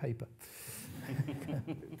send you a paper.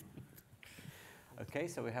 Okay,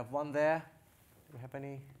 so we have one there. Do we have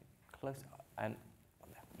any close? And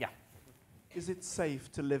yeah. Is it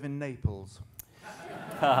safe to live in Naples?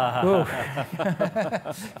 Well,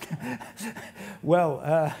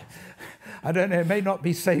 I don't know. It may not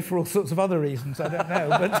be safe for all sorts of other reasons. I don't know,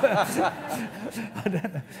 but I don't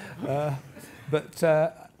know.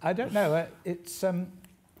 I don't know.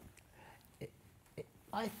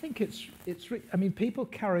 I think it's. I mean, people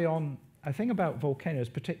carry on I think about volcanoes,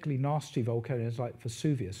 particularly nasty volcanoes like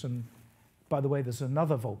Vesuvius, and by the way, there's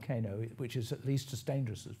another volcano which is at least as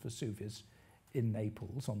dangerous as Vesuvius in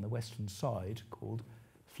Naples on the western side called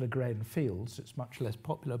Phlegraean Fields. It's much less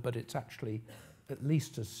popular, but it's actually at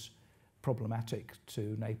least as problematic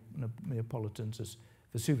to Neapolitans as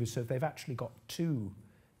Vesuvius. So they've actually got two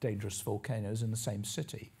dangerous volcanoes in the same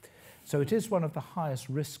city. So it is one of the highest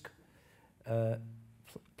risk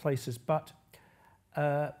places, but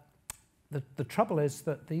the trouble is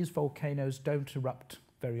that these volcanoes don't erupt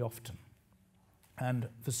very often. And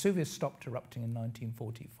Vesuvius stopped erupting in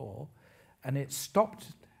 1944, and it stopped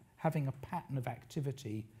having a pattern of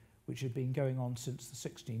activity which had been going on since the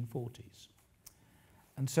 1640s.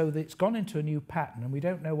 And so it's gone into a new pattern, and we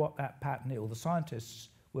don't know what that pattern is, or the scientists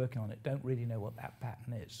working on it don't really know what that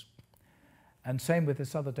pattern is. And same with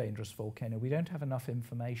this other dangerous volcano. We don't have enough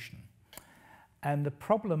information. And the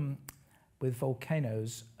problem with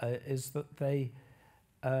volcanoes is that they,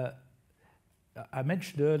 I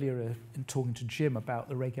mentioned earlier in talking to Jim about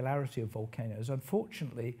the regularity of volcanoes.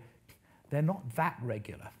 Unfortunately, they're not that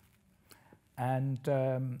regular. And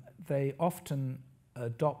they often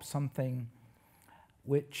adopt something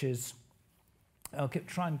which is, I'll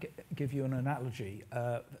try and give you an analogy.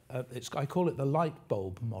 I call it the light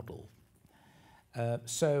bulb model.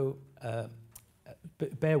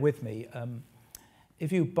 Bear with me.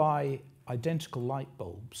 If you buy identical light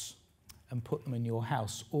bulbs and put them in your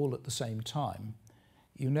house all at the same time,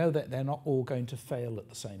 you know that they're not all going to fail at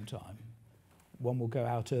the same time. One will go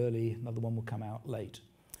out early, another one will come out late.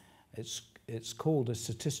 It's called a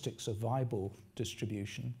statistics of Weibull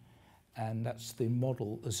distribution, and that's the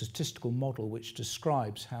model, the statistical model which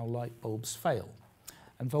describes how light bulbs fail.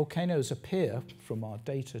 And volcanoes appear, from our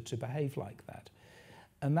data, to behave like that.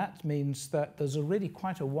 And that means that there's really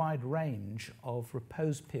quite a wide range of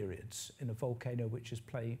repose periods in a volcano which is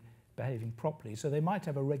behaving properly. So they might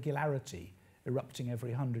have a regularity erupting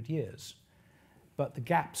every 100 years. But the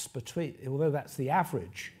gaps between, although that's the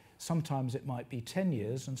average, sometimes it might be 10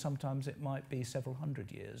 years and sometimes it might be several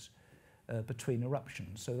hundred years between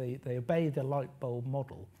eruptions. So they obey the light bulb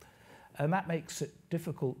model. And that makes it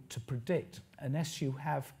difficult to predict unless you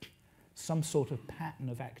have some sort of pattern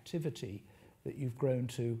of activity that you've grown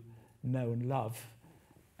to know and love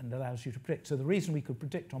and allows you to predict. So the reason we could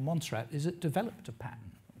predict on Montserrat is it developed a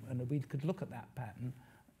pattern, and we could look at that pattern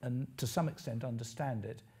and to some extent understand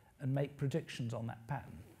it and make predictions on that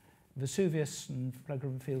pattern. Vesuvius and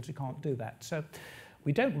Phlegraean Fields, you can't do that. So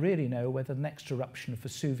we don't really know whether the next eruption of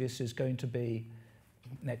Vesuvius is going to be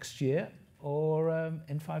next year or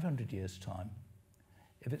in 500 years' time.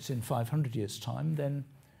 If it's in 500 years' time, then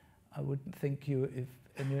I wouldn't think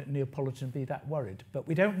a Neapolitan be that worried. But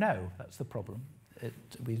we don't know, that's the problem.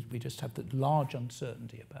 We just have the large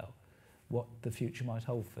uncertainty about what the future might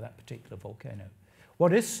hold for that particular volcano.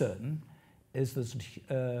 What is certain is there's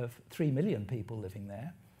 3 million people living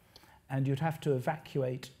there, and you'd have to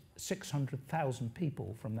evacuate 600,000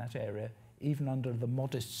 people from that area, even under the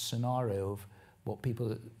modest scenario of what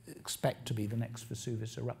people expect to be the next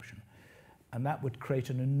Vesuvius eruption. And that would create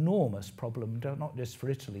an enormous problem, not just for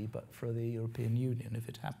Italy, but for the European Union if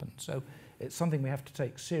it happened. So it's something we have to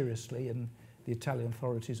take seriously, and the Italian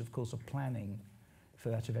authorities, of course, are planning for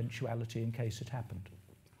that eventuality in case it happened.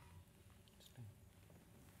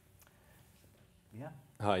 Yeah.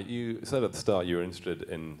 Hi, you said at the start you were interested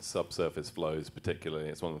in subsurface flows particularly.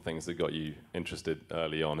 It's one of the things that got you interested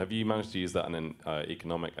early on. Have you managed to use that in an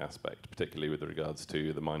economic aspect, particularly with regards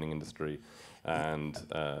to the mining industry and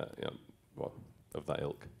of that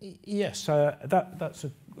ilk? Yes, that's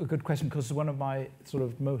a good question, because one of my sort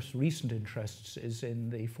of most recent interests is in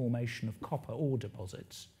the formation of copper ore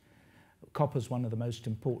deposits. Copper is one of the most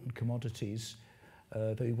important commodities,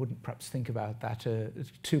 though you wouldn't perhaps think about that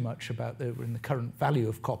too much about the current value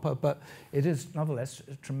of copper, but it is nonetheless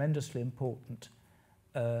a tremendously important,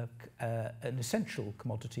 an essential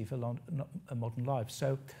commodity for modern life.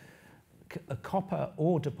 So copper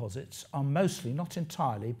ore deposits are mostly, not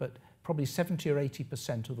entirely, but probably 70 or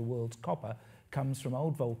 80% of the world's copper comes from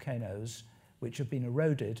old volcanoes which have been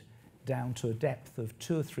eroded down to a depth of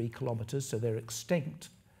 2 or 3 kilometers, so they're extinct,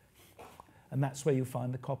 and that's where you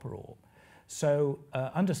find the copper ore. So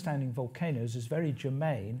understanding volcanoes is very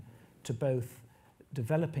germane to both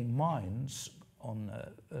developing mines on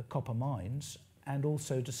copper mines and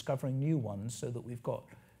also discovering new ones so that we've got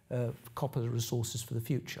copper resources for the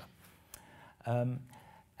future.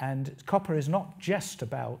 And copper is not just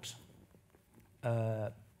about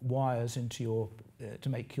wires into your to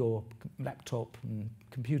make your laptop and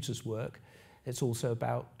computers work. It's also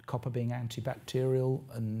about copper being antibacterial,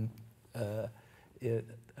 and I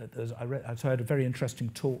heard a very interesting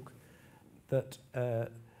talk that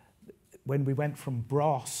when we went from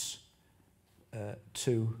brass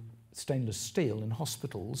to stainless steel in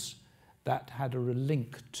hospitals, that had a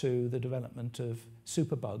link to the development of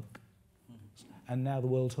superbug. And now the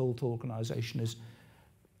World Health Organization is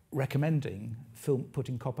recommending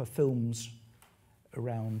putting copper films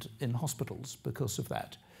around in hospitals because of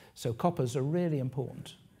that. So copper's a really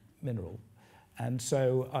important mineral. And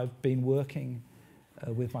so I've been working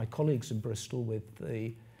with my colleagues in Bristol with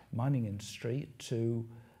the mining industry to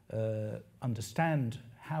understand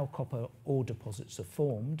how copper ore deposits are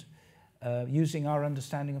formed using our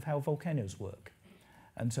understanding of how volcanoes work.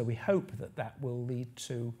 And so we hope that that will lead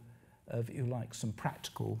to, if you like, some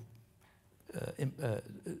practical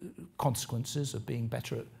consequences of being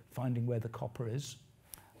better at finding where the copper is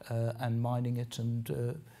and mining it and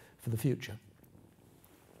for the future.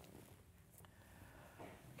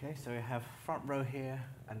 Okay, so we have front row here,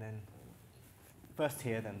 and then first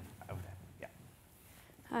here, then over there. Yeah.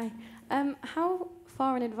 Hi. How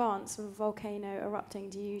far in advance of a volcano erupting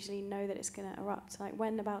do you usually know that it's going to erupt? Like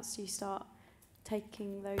when abouts do you start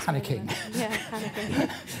taking those? Panicking. Yeah,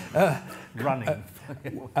 panicking. Running.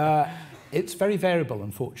 It's very variable,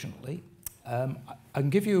 unfortunately. I can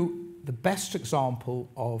give you the best example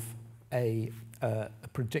of a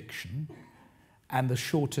prediction and the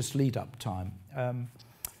shortest lead-up time.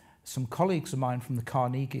 Some colleagues of mine from the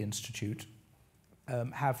Carnegie Institute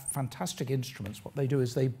have fantastic instruments. What they do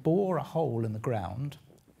is they bore a hole in the ground,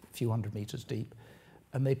 a few hundred meters deep,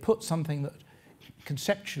 and they put something that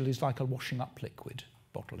conceptually is like a washing up liquid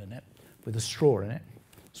bottle in it, with a straw in it.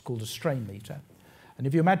 It's called a strain meter. And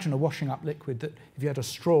if you imagine a washing up liquid that if you had a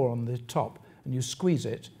straw on the top and you squeeze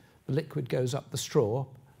it, the liquid goes up the straw,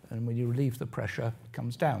 and when you relieve the pressure, it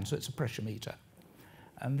comes down. So it's a pressure meter.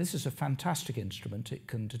 And this is a fantastic instrument. It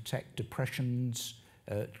can detect depressions,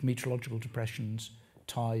 meteorological depressions,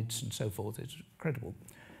 tides, and so forth. It's incredible.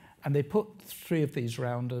 And they put 3 of these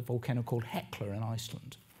around a volcano called Hekla in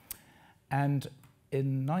Iceland. And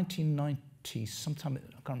in 1990, sometime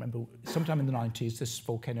in the 90s, this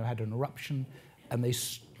volcano had an eruption, and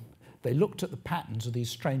they looked at the patterns of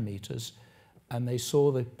these strain meters, and they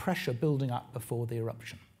saw the pressure building up before the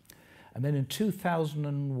eruption. And then in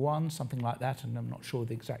 2001, something like that, and I'm not sure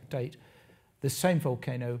the exact date, this same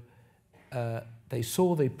volcano, they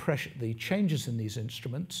saw the changes in these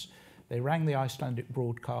instruments. They rang the Icelandic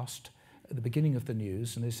broadcast at the beginning of the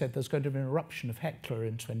news, and they said there's going to be an eruption of Hekla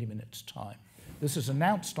in 20 minutes' time. This was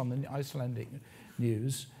announced on the Icelandic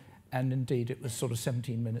news, and indeed it was sort of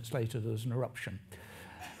 17 minutes later there was an eruption.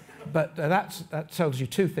 But that tells you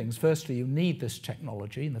 2 things. Firstly, you need this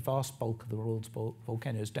technology, and the vast bulk of the world's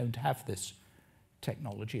volcanoes don't have this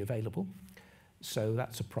technology available, so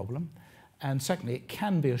that's a problem. And secondly, it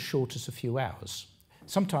can be as short as a few hours.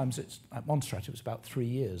 Sometimes at Montserrat it was about 3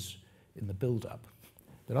 years in the build-up,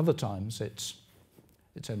 but other times it's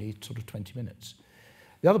only sort of 20 minutes.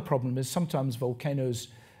 The other problem is sometimes volcanoes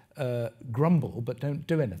grumble but don't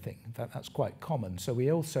do anything. That's quite common. So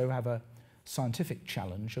we also have a scientific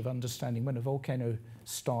challenge of understanding when a volcano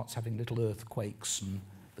starts having little earthquakes and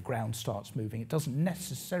the ground starts moving, it doesn't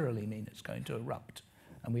necessarily mean it's going to erupt.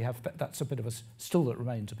 And we have that's a bit of still that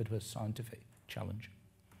remains a bit of a scientific challenge.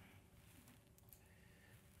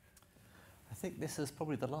 I think this is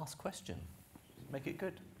probably the last question. Make it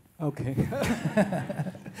good. Okay.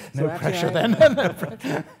 No pressure then.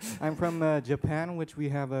 I'm from Japan, which we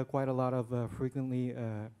have quite a lot of frequently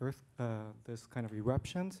this kind of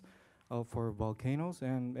eruptions for volcanoes,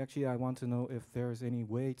 and actually I want to know if there's any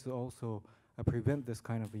way to also prevent this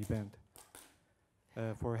kind of event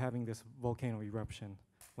for having this volcano eruption,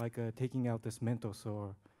 like taking out this Mentos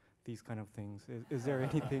or these kind of things. Is there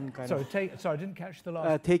anything kind of... Sorry, I didn't catch the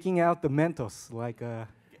last... taking out the Mentos, like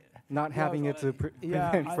not having it to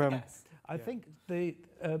prevent from... I think the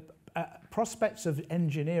prospects of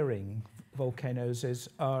engineering volcanoes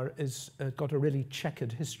got a really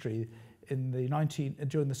checkered history.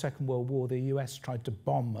 During the Second World War, the US tried to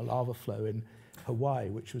bomb a lava flow in Hawaii,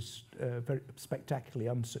 which was very spectacularly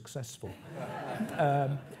unsuccessful.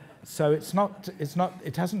 So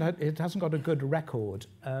it hasn't got a good record.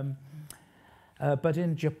 But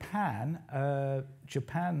in Japan,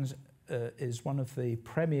 Japan is one of the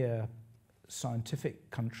premier scientific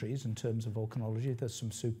countries in terms of volcanology. There's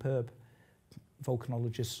some superb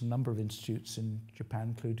volcanologists, a number of institutes in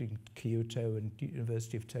Japan, including Kyoto and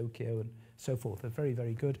University of Tokyo and so forth. They're very,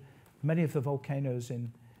 very good. Many of the volcanoes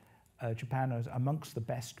in Japan are amongst the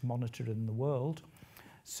best monitored in the world.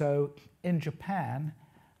 So in Japan,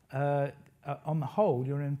 on the whole,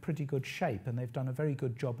 you're in pretty good shape, and they've done a very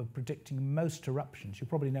good job of predicting most eruptions. You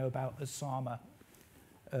probably know about Osama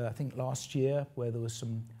I think last year, where there was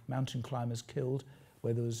some mountain climbers killed,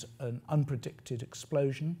 where there was an unpredicted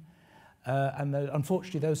explosion.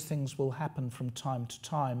 Unfortunately, those things will happen from time to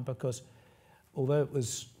time because although it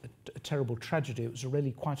was a terrible tragedy, it was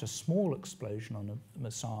really quite a small explosion on a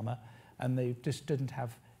Masama, and they just didn't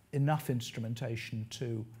have enough instrumentation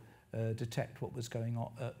to detect what was going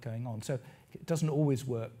on. So it doesn't always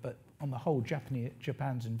work, but on the whole,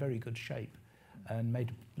 Japan's in very good shape and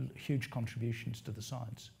made huge contributions to the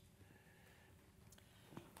science.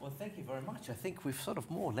 Well, thank you very much. I think we've sort of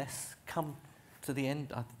more or less come to the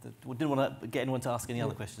end. I didn't want to get anyone to ask any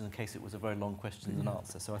other questions in case it was a very long question and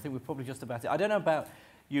answer. So I think we're probably just about it. I don't know about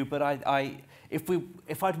you, but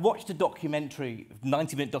if I'd watched a documentary,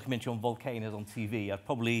 90-minute documentary on volcanoes on TV, I'd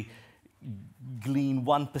probably glean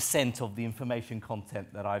 1% of the information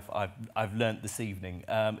content that I've learnt this evening.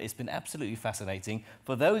 It's been absolutely fascinating.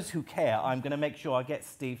 For those who care, I'm going to make sure I get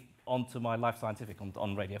Steve onto my Life Scientific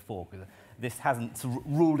on Radio 4, because this hasn't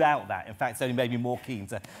ruled out that. In fact, it's only made me more keen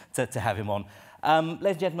to have him on.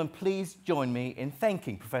 Ladies and gentlemen, please join me in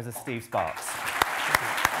thanking Professor Steve Sparks.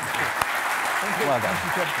 Thank you. Well done.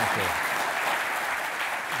 Thank you, Jim. Thank you.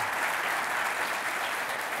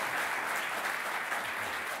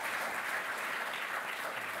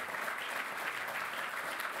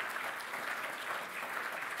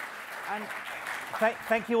 And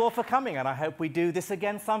thank you all for coming, and I hope we do this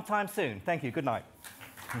again sometime soon. Thank you. Good night.